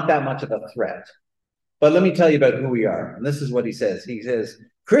were not that much of a threat. But let me tell you about who we are. And this is what he says. He says,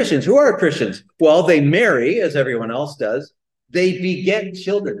 Christians, who are Christians? Well, they marry, as everyone else does. They beget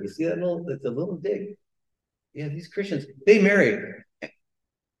children. You see that it's a little dig. Yeah, these Christians, they marry.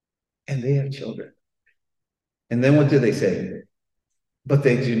 And they have children. And then what do they say? But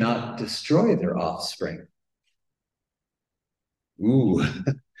they do not destroy their offspring. Ooh.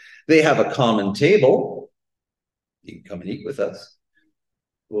 They have a common table. You can come and eat with us.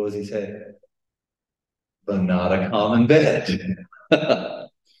 What does he say? But not a common bed.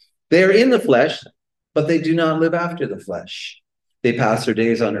 They are in the flesh, but they do not live after the flesh. They pass their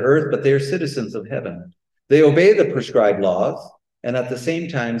days on earth, but they are citizens of heaven. They obey the prescribed laws, and at the same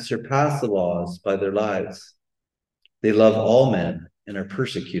time surpass the laws by their lives. They love all men and are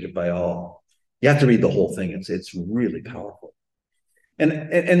persecuted by all. You have to read the whole thing. It's really powerful.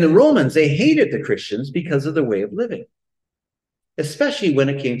 And the Romans, they hated the Christians because of their way of living, especially when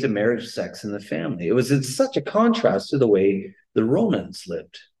it came to marriage, sex, and the family. It was in such a contrast to the way the Romans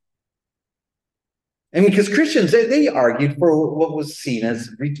lived. And because Christians, they argued for what was seen as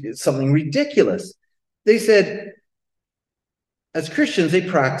something ridiculous. They said, as Christians, they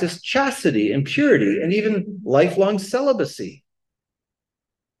practiced chastity and purity and even lifelong celibacy.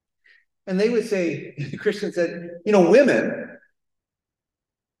 And they would say, Christians said, women,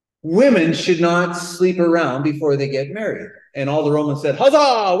 women should not sleep around before they get married. And all the Romans said,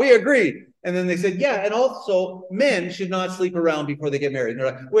 huzzah, we agree. And then they said, yeah, and also men should not sleep around before they get married. And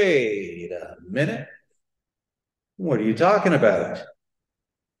they're like, wait a minute. What are you talking about?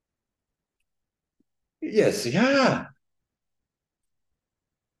 Yes, yeah.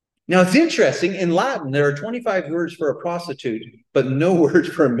 Now, it's interesting. In Latin, there are 25 words for a prostitute, but no words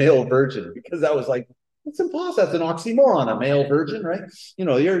for a male virgin, because that was like, it's impossible. That's an oxymoron, a male virgin, right? You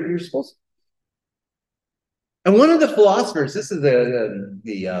know, you're supposed to. And one of the philosophers, this is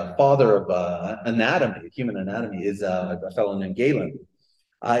the father of anatomy, human anatomy, is a fellow named Galen.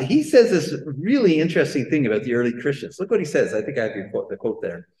 He says this really interesting thing about the early Christians. Look what he says. I think I have the quote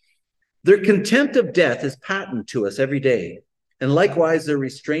there. Their contempt of death is patent to us every day. And likewise, their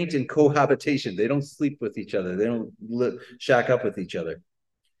restraint in cohabitation. They don't sleep with each other. They don't shack up with each other.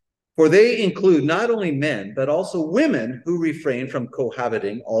 For they include not only men, but also women who refrain from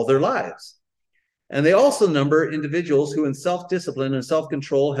cohabiting all their lives. And they also number individuals who in self-discipline and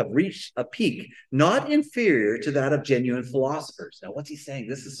self-control have reached a peak, not inferior to that of genuine philosophers. Now, what's he saying?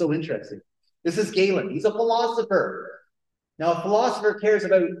 This is so interesting. This is Galen. He's a philosopher. Now, a philosopher cares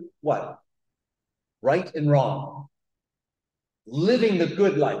about what? Right and wrong. Living the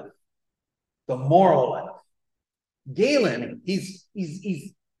good life. The moral life. Galen, he's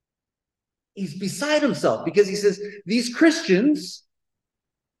beside himself because he says, these Christians,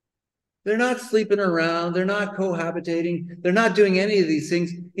 they're not sleeping around. They're not cohabitating. They're not doing any of these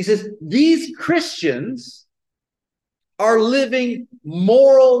things. He says, these Christians are living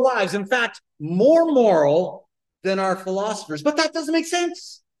moral lives. In fact, more moral than our philosophers. But that doesn't make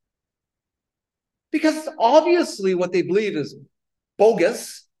sense. Because obviously what they believe is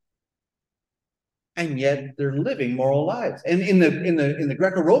bogus. And yet they're living moral lives. And in the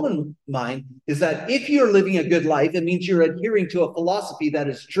Greco-Roman mind is that if you're living a good life, it means you're adhering to a philosophy that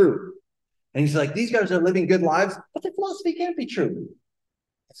is true. And he's like, these guys are living good lives, but the philosophy can't be true.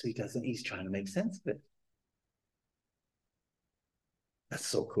 So he's trying to make sense of it. That's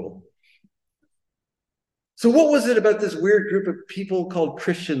so cool. So what was it about this weird group of people called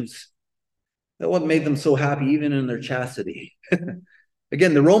Christians that what made them so happy even in their chastity?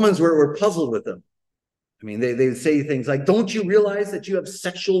 Again, the Romans were puzzled with them. I mean, they would say things like, don't you realize that you have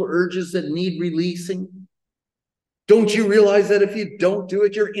sexual urges that need releasing? Don't you realize that if you don't do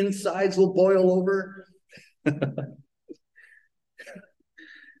it, your insides will boil over?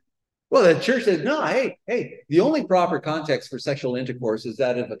 Well, the church said, no, hey, the only proper context for sexual intercourse is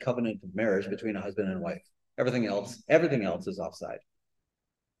that of a covenant of marriage between a husband and wife. Everything else is offside.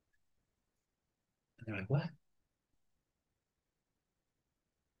 And they're like, what?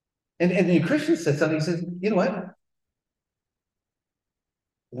 And the Christian said something. He says, you know what?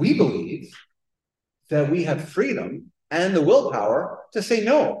 We believe that we have freedom and the willpower to say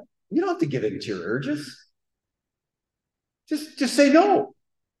no. You don't have to give in to your urges. Just say no.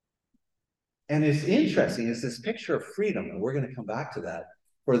 And it's interesting. It's this picture of freedom, and we're going to come back to that.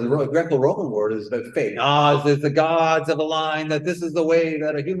 For the Greco-Roman world is about faith. The gods have aligned that this is the way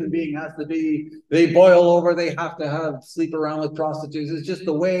that a human being has to be. They boil over. They have to sleep around with prostitutes. It's just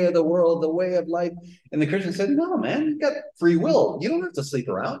the way of the world, the way of life. And the Christian said, no, man, you've got free will. You don't have to sleep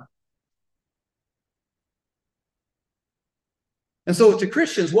around. And so to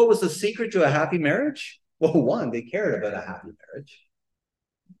Christians, what was the secret to a happy marriage? Well, one, they cared about a happy marriage.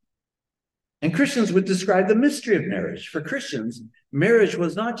 And Christians would describe the mystery of marriage. For Christians, marriage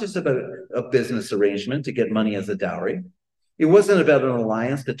was not just about a business arrangement to get money as a dowry. It wasn't about an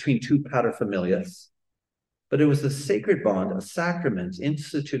alliance between two paterfamilias, but it was a sacred bond, a sacrament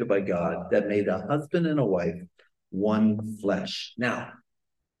instituted by God that made a husband and a wife one flesh. Now,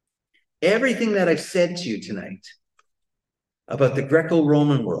 everything that I've said to you tonight about the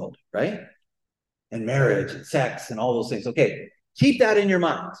Greco-Roman world, right? And marriage and sex and all those things. Okay, keep that in your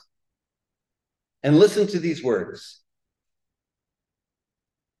mind. And listen to these words.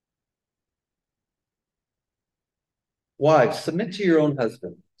 Wives, submit to your own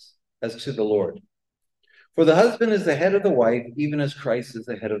husbands as to the Lord. For the husband is the head of the wife, even as Christ is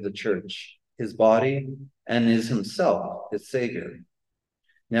the head of the church, his body, and is himself his Savior.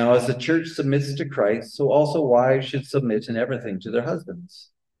 Now, as the church submits to Christ, so also wives should submit in everything to their husbands.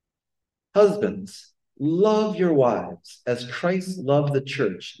 Husbands, love your wives as Christ loved the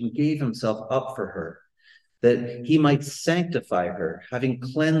church and gave himself up for her, that he might sanctify her, having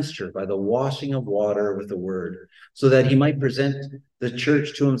cleansed her by the washing of water with the word, so that he might present the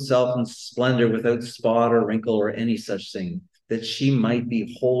church to himself in splendor, without spot or wrinkle or any such thing, that she might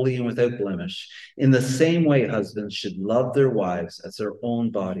be holy and without blemish. In the same way, husbands should love their wives as their own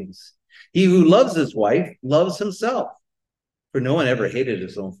bodies. He who loves his wife loves himself. For no one ever hated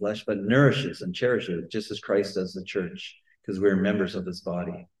his own flesh, but nourishes and cherishes it, just as Christ does the church, because we're members of his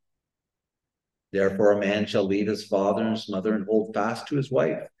body. Therefore, a man shall leave his father and his mother and hold fast to his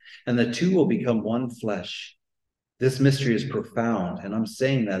wife, and the two will become one flesh. This mystery is profound, and I'm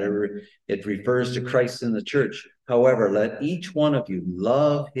saying that it refers to Christ in the church. However, let each one of you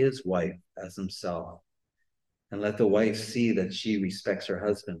love his wife as himself, and let the wife see that she respects her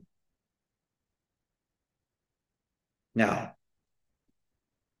husband. Now,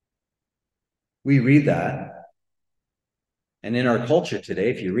 we read that, and in our culture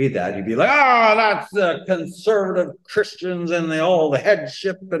today, if you read that, you'd be like, that's the conservative Christians and all the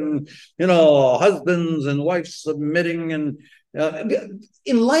headship and, husbands and wives submitting. And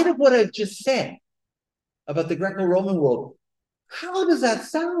in light of what I've just said about the Greco-Roman world, how does that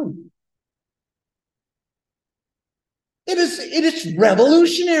sound? It is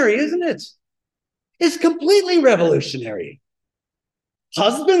revolutionary, isn't it? It's completely revolutionary.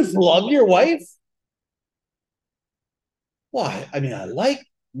 Husbands, love your wife. Why? I mean,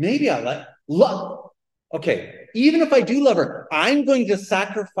 love. Okay, even if I do love her, I'm going to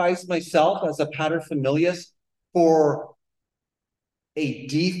sacrifice myself as a paterfamilias for a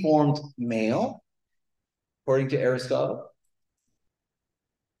deformed male, according to Aristotle.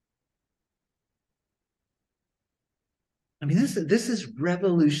 I mean, this is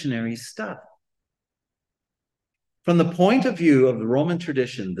revolutionary stuff. From the point of view of the Roman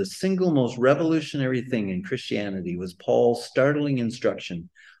tradition, the single most revolutionary thing in Christianity was Paul's startling instruction: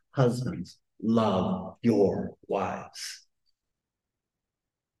 husbands, love your wives.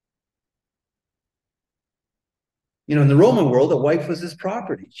 In the Roman world, a wife was his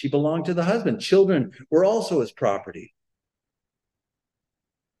property. She belonged to the husband. Children were also his property.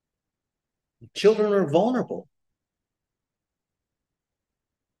 Children are vulnerable.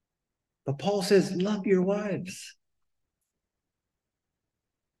 But Paul says, love your wives.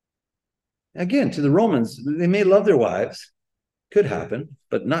 Again, to the Romans, they may love their wives, could happen,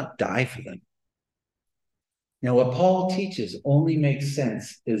 but not die for them. Now, what Paul teaches only makes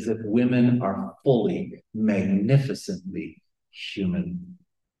sense is if women are fully, magnificently human,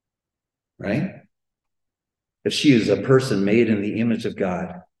 right? If she is a person made in the image of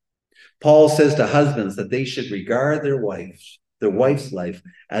God. Paul says to husbands that they should regard their wife's life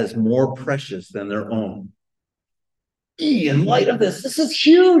as more precious than their own. In light of this is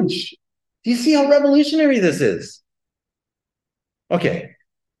huge. Do you see how revolutionary this is? Okay.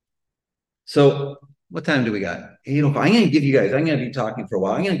 So what time do we got? I'm going to be talking for a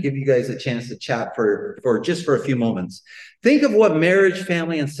while. I'm going to give you guys a chance to chat for a few moments. Think of what marriage,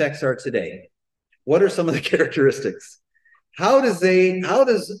 family, and sex are today. What are some of the characteristics? How does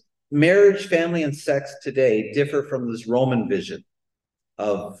marriage, family, and sex today differ from this Roman vision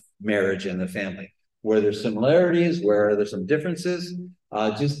of marriage and the family? Where there's similarities, where there's some differences.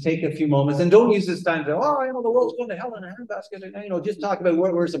 Just take a few moments and don't use this time to, the world's going to hell in a handbasket. And, just talk about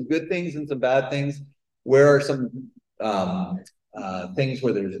where are some good things and some bad things. Where are some things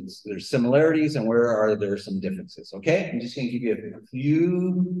where there's similarities and where are there some differences? Okay, I'm just going to give you a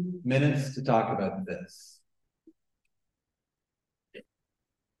few minutes to talk about this.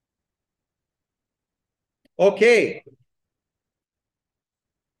 Okay.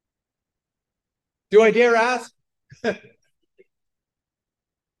 Do I dare ask?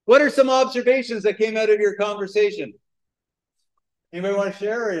 What are some observations that came out of your conversation? Anybody want to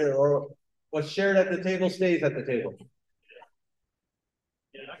share, or what's shared at the table stays at the table?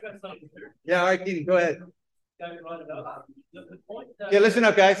 Yeah, I got something here. Yeah, all right, Keaton, go ahead. The point that, Okay, listen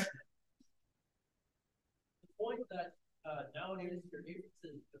up, guys. The point that nowadays your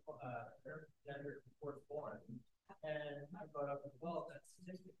differences gender before it's born, and I brought up as well that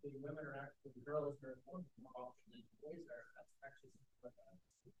statistically women are actually girls are born more often than boys are. That's actually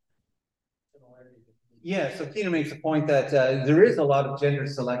similarity. Yeah, so Keaton makes a point that there is a lot of gender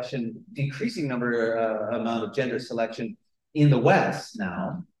selection, increasing amount of gender selection in the West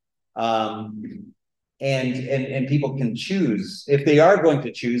now. And people can choose. If they are going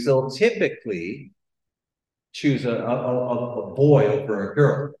to choose, they'll typically choose a boy over a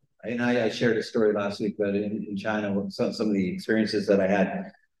girl. And I shared a story last week about in China, some of the experiences that I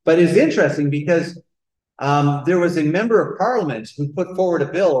had. But it's interesting because there was a member of parliament who put forward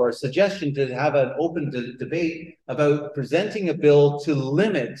a bill or a suggestion to have an open debate about presenting a bill to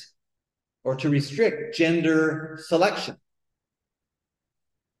limit or to restrict gender selection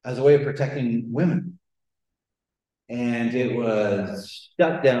as a way of protecting women. And it was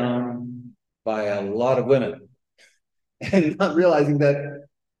shut down by a lot of women. And not realizing that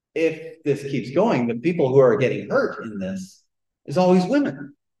if this keeps going, the people who are getting hurt in this is always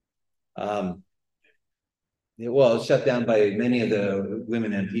women. Well, it was shut down by many of the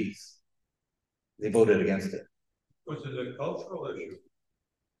women MPs. They voted against it. Was it a cultural issue?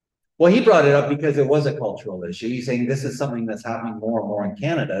 Well, he brought it up because it was a cultural issue. He's saying this is something that's happening more and more in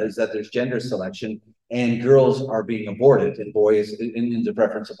Canada, is that there's gender selection and girls are being aborted and boys in the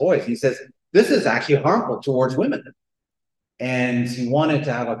preference of boys. He says this is actually harmful towards women. And he wanted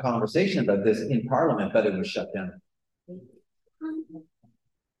to have a conversation about this in Parliament, but it was shut down.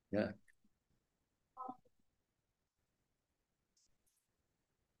 Yeah.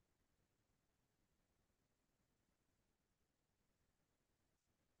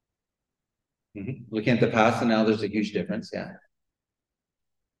 Looking at the past and now there's a huge difference. Yeah.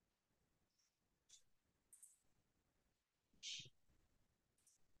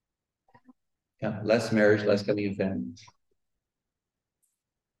 Yeah. Less marriage, less coming in family.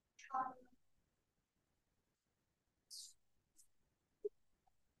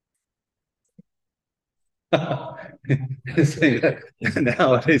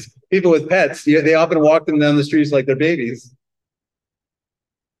 Nowadays, people with pets, they often walk them down the streets like they're babies.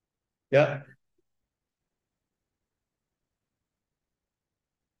 Yeah.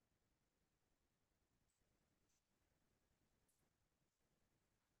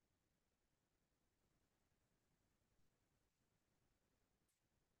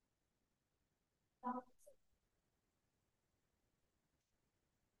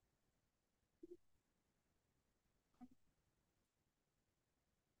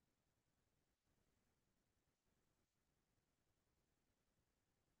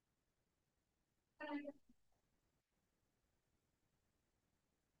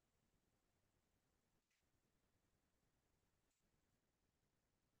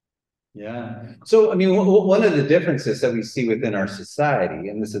 Yeah. So, I mean, one of the differences that we see within our society,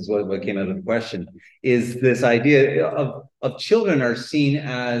 and this is what came out of the question, is this idea of children are seen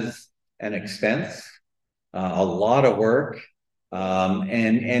as an expense, a lot of work,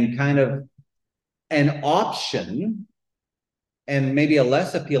 and kind of an option, and maybe a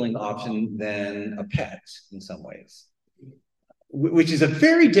less appealing option than a pet in some ways, which is a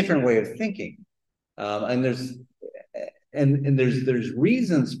very different way of thinking. And there's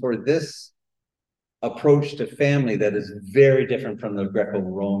reasons for this approach to family that is very different from the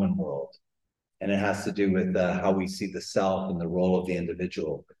Greco-Roman world, and it has to do with how we see the self and the role of the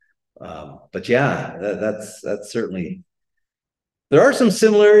individual. But yeah, that's certainly, there are some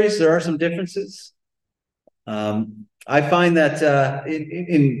similarities, there are some differences. I find that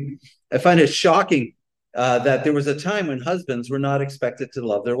I find it shocking that there was a time when husbands were not expected to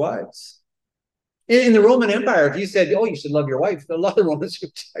love their wives. In the Roman Empire, if you said, "Oh, you should love your wife," a lot of Romans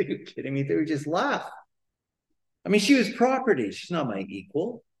would, "Are you kidding me?" They would just laugh. I mean, she was property. She's not my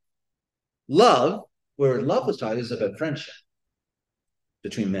equal. Love, where love was taught, is about friendship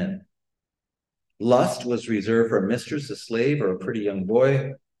between men. Lust was reserved for a mistress, a slave, or a pretty young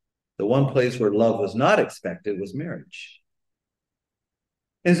boy. The one place where love was not expected was marriage.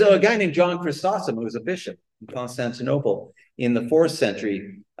 And so a guy named John Chrysostom, who was a bishop in Constantinople in the 4th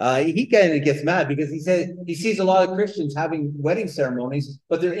century, he kind of gets mad because he said he sees a lot of Christians having wedding ceremonies,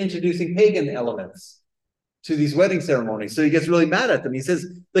 but they're introducing pagan elements to these wedding ceremonies. So he gets really mad at them. He says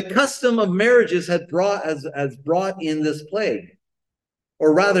the custom of marriages has brought in this plague,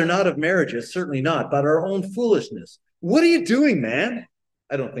 or rather, not of marriages, certainly not, but our own foolishness. What are you doing, man?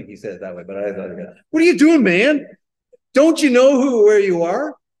 I don't think he said it that way, but I thought, what are you doing, man? Don't you know where you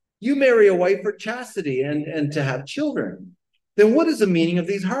are? You marry a wife for chastity and to have children. Then what is the meaning of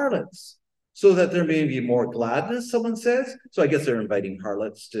these harlots? So that there may be more gladness, someone says. So I guess they're inviting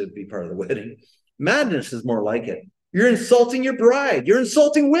harlots to be part of the wedding. Madness is more like it. You're insulting your bride. You're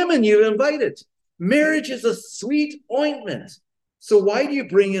insulting women you've invited. Marriage is a sweet ointment. So why do you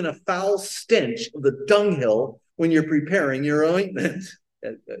bring in a foul stench of the dunghill when you're preparing your ointment?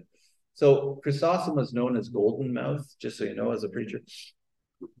 So Chrysostom was known as Golden Mouth, just so you know, as a preacher.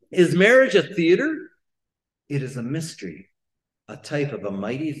 Is marriage a theater? It is a mystery, a type of a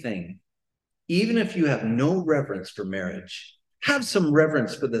mighty thing. Even if you have no reverence for marriage, have some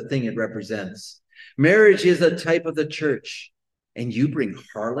reverence for the thing it represents. Marriage is a type of the church, and you bring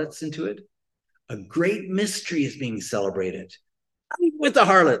harlots into it. A great mystery is being celebrated. Out with the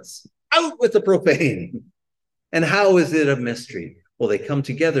harlots, out with the profane. And how is it a mystery? Well, they come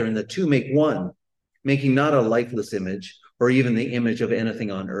together and the two make one, making not a lifeless image or even the image of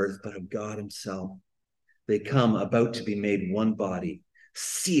anything on earth, but of God himself. They come about to be made one body.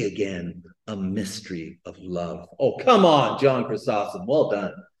 See again a mystery of love. Oh, come on, John Chrysostom. Well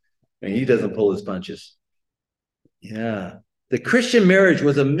done. I mean, he doesn't pull his punches. Yeah. The Christian marriage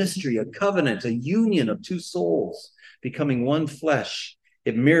was a mystery, a covenant, a union of two souls becoming one flesh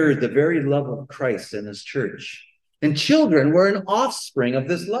It mirrored the very love of Christ and his church. And children were an offspring of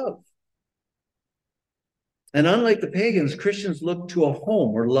this love. And unlike the pagans, Christians looked to a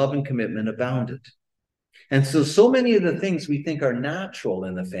home where love and commitment abounded. And so many of the things we think are natural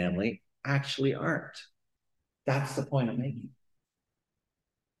in the family actually aren't. That's the point I'm making.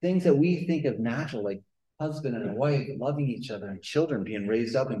 Things that we think of natural, like husband and a wife loving each other and children being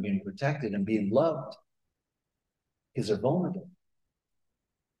raised up and being protected and being loved, because they're vulnerable.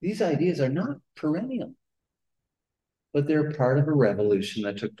 These ideas are not perennial, but they're part of a revolution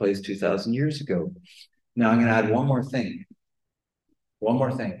that took place 2,000 years ago. Now I'm going to add one more thing. One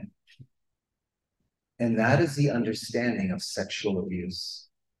more thing. And that is the understanding of sexual abuse.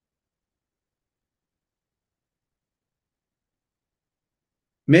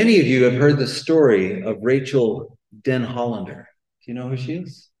 Many of you have heard the story of Rachel Denhollander. Do you know who she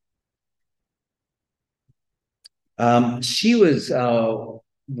is? She was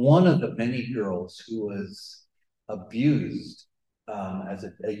one of the many girls who was abused as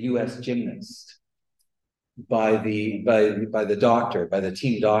a U.S. gymnast by the doctor, by the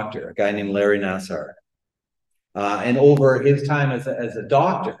team doctor, a guy named Larry Nassar. And over his time as a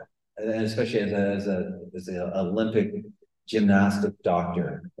doctor, and especially as an Olympic gymnastic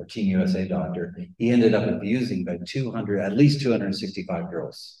doctor or Team USA doctor, he ended up abusing by at least 265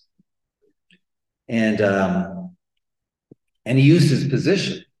 girls. And he used his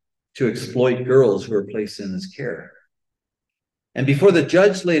position to exploit girls who were placed in his care. And before the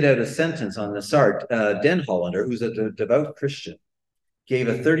judge laid out a sentence on Nassar, Denhollander, who's a devout Christian, gave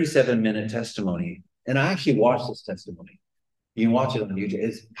a 37-minute testimony. And I actually watched this testimony. You can watch it on YouTube.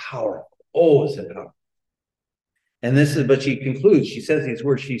 It's powerful. Oh, is it powerful? And but she concludes, she says these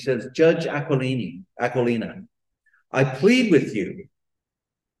words, she says, Judge Aquilina, I plead with you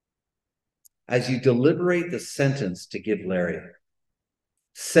as you deliberate the sentence to give Larry,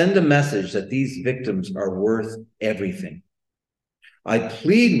 send a message that these victims are worth everything. I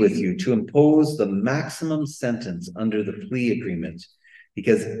plead with you to impose the maximum sentence under the plea agreement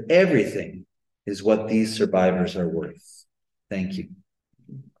because everything is what these survivors are worth. Thank you.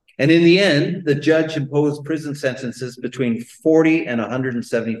 And in the end, the judge imposed prison sentences between 40 and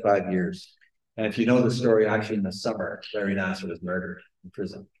 175 years. And if you know the story, actually in the summer, Larry Nassar was murdered in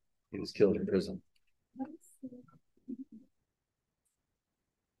prison. He was killed in prison.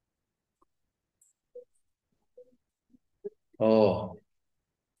 Oh.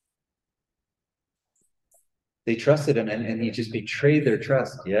 They trusted him and he just betrayed their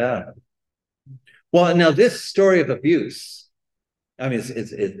trust. Yeah. Well, now this story of abuse, I mean,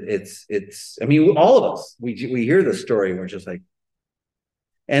 it's I mean, all of us, we hear the story and we're just like,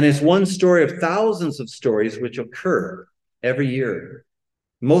 and it's one story of thousands of stories which occur every year,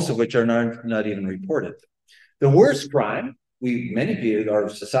 most of which are not even reported. The worst crime many people, our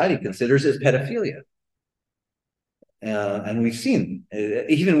society considers is pedophilia. And we've seen,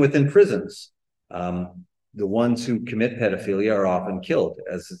 even within prisons, the ones who commit pedophilia are often killed,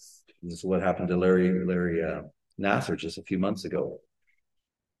 as is what happened to Larry Nassar just a few months ago.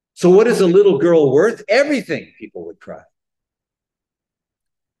 So what is a little girl worth? Everything, people would cry.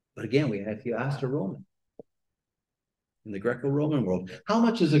 But again, if you asked a Roman, in the Greco-Roman world, how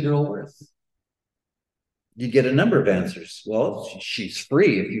much is a girl worth? You get a number of answers. Well, she's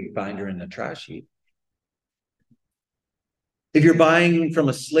free if you find her in the trash heap. If you're buying from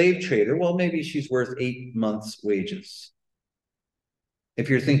a slave trader, well, maybe she's worth 8 months' wages. If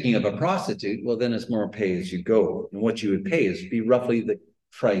you're thinking of a prostitute, well, then it's more pay as you go. And what you would pay is be roughly the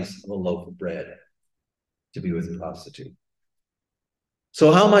price of a loaf of bread to be with a prostitute.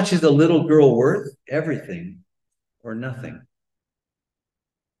 So how much is a little girl worth? Everything or nothing.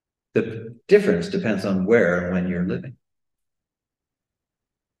 The difference depends on where and when you're living.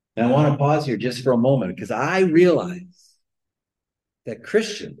 And I want to pause here just for a moment because I realize that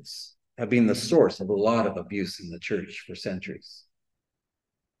Christians have been the source of a lot of abuse in the church for centuries.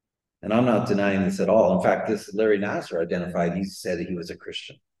 And I'm not denying this at all. In fact, this Larry Nassar identified, he said he was a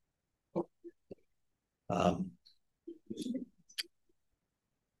Christian.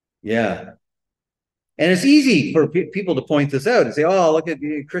 Yeah. And it's easy for people to point this out and say, oh, look at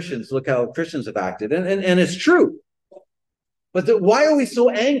the Christians, look how Christians have acted. And it's true. But why are we so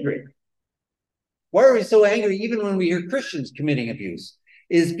angry? Why are we so angry even when we hear Christians committing abuse?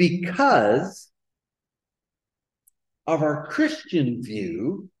 Is because of our Christian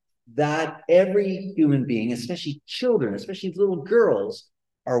view that every human being, especially children, especially little girls,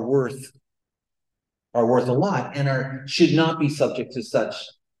 are worth a lot and should not be subject to such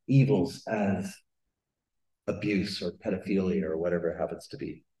evils as abuse or pedophilia or whatever it happens to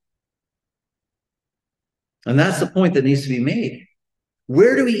be. And that's the point that needs to be made.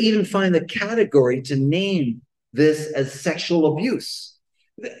 Where do we even find the category to name this as sexual abuse?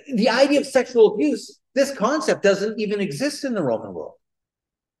 The idea of sexual abuse, this concept doesn't even exist in the Roman world.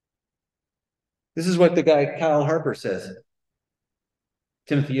 This is what the guy Kyle Harper says.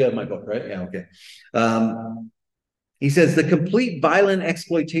 Timothy, you have my book, right? Yeah, okay. He says, the complete violent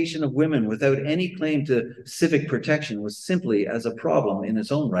exploitation of women without any claim to civic protection was simply, as a problem in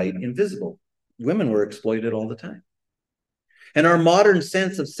its own right, invisible. Women were exploited all the time. And our modern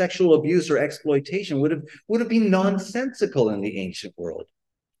sense of sexual abuse or exploitation would have been nonsensical in the ancient world.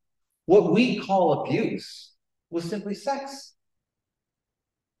 What we call abuse was simply sex.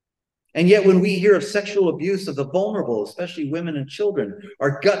 And yet when we hear of sexual abuse of the vulnerable, especially women and children,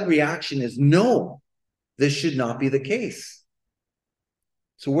 our gut reaction is no, this should not be the case.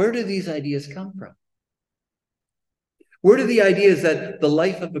 So where do these ideas come from? Where do the ideas that the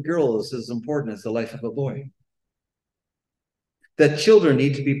life of a girl is as important as the life of a boy? That children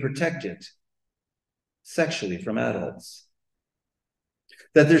need to be protected sexually from adults?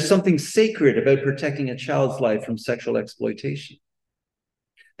 That there's something sacred about protecting a child's life from sexual exploitation?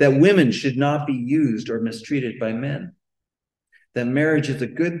 That women should not be used or mistreated by men? That marriage is a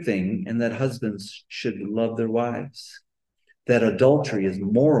good thing and that husbands should love their wives? That adultery is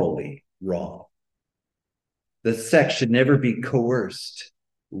morally wrong? That sex should never be coerced?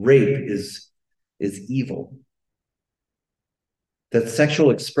 Rape is evil? That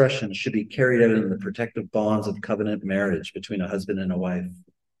sexual expression should be carried out in the protective bonds of covenant marriage between a husband and a wife,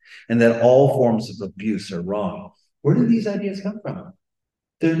 and that all forms of abuse are wrong? Where do these ideas come from?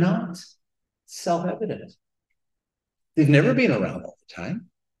 They're not self-evident. They've never been around all the time.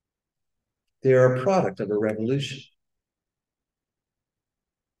 They are a product of a revolution.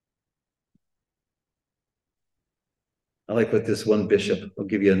 I like what this one bishop, I'll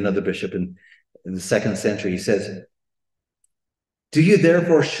give you another bishop in the 2nd century, he says, do you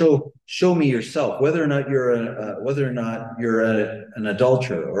therefore show me yourself, whether or not you're an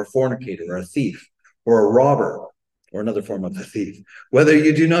adulterer or a fornicator or a thief or a robber or another form of a thief, whether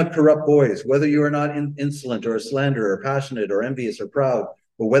you do not corrupt boys, whether you are not insolent or a slanderer or passionate or envious or proud,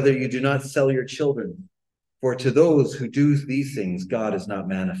 or whether you do not sell your children. For to those who do these things, God is not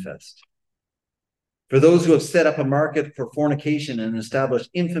manifest. For those who have set up a market for fornication and established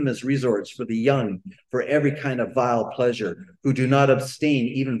infamous resorts for the young, for every kind of vile pleasure, who do not abstain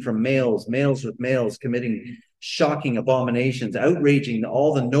even from males with males, committing shocking abominations, outraging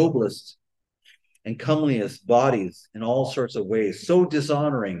all the noblest and comeliest bodies in all sorts of ways, so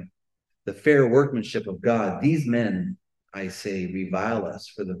dishonoring the fair workmanship of God. These men, I say, revile us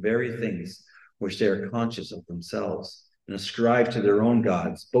for the very things which they are conscious of themselves, and ascribe to their own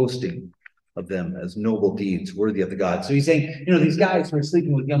gods, boasting of them as noble deeds worthy of the gods. So he's saying, these guys who are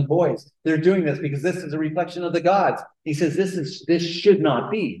sleeping with young boys, they're doing this because this is a reflection of the gods. He says, this should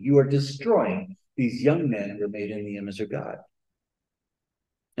not be. You are destroying these young men who are made in the image of God.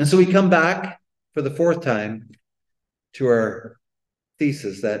 And so we come back for the 4th time to our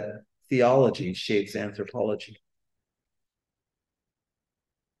thesis that theology shapes anthropology.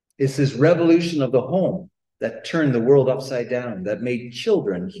 It's this revolution of the home that turned the world upside down, that made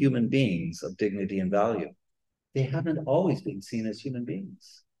children human beings of dignity and value. They haven't always been seen as human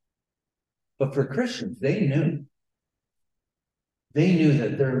beings. But for Christians, they knew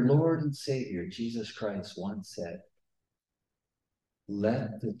that their Lord and Savior, Jesus Christ, once said,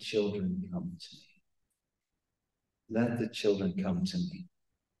 let the children come to me. Let the children come to me.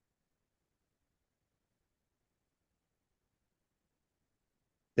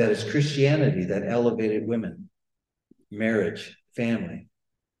 That is Christianity that elevated women, marriage, family,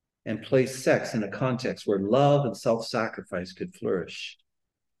 and placed sex in a context where love and self-sacrifice could flourish.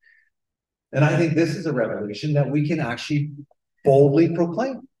 And I think this is a revolution that we can actually boldly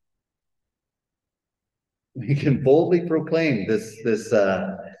proclaim. We can boldly proclaim this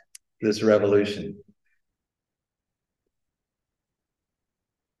revolution.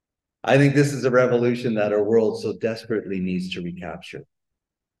 I think this is a revolution that our world so desperately needs to recapture.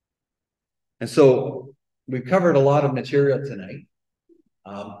 And so we've covered a lot of material tonight.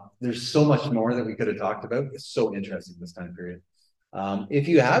 There's so much more that we could have talked about. It's so interesting this time period. If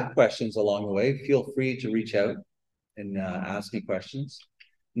you have questions along the way, feel free to reach out and ask me questions.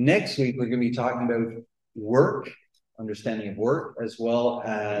 Next week, we're going to be talking about work, understanding of work, as well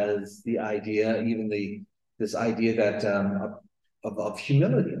as the idea, this idea that of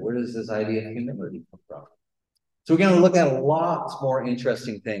humility. Where does this idea of humility come from? So we're going to look at lots more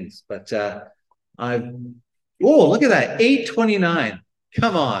interesting things. But look at that, 8:29.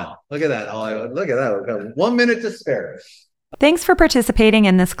 Come on, look at that. Oh, look at that. We've got 1 minute to spare. Thanks for participating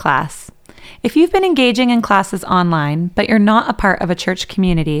in this class. If you've been engaging in classes online, but you're not a part of a church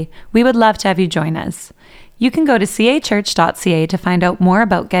community, we would love to have you join us. You can go to cachurch.ca to find out more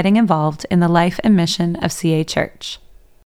about getting involved in the life and mission of CA Church.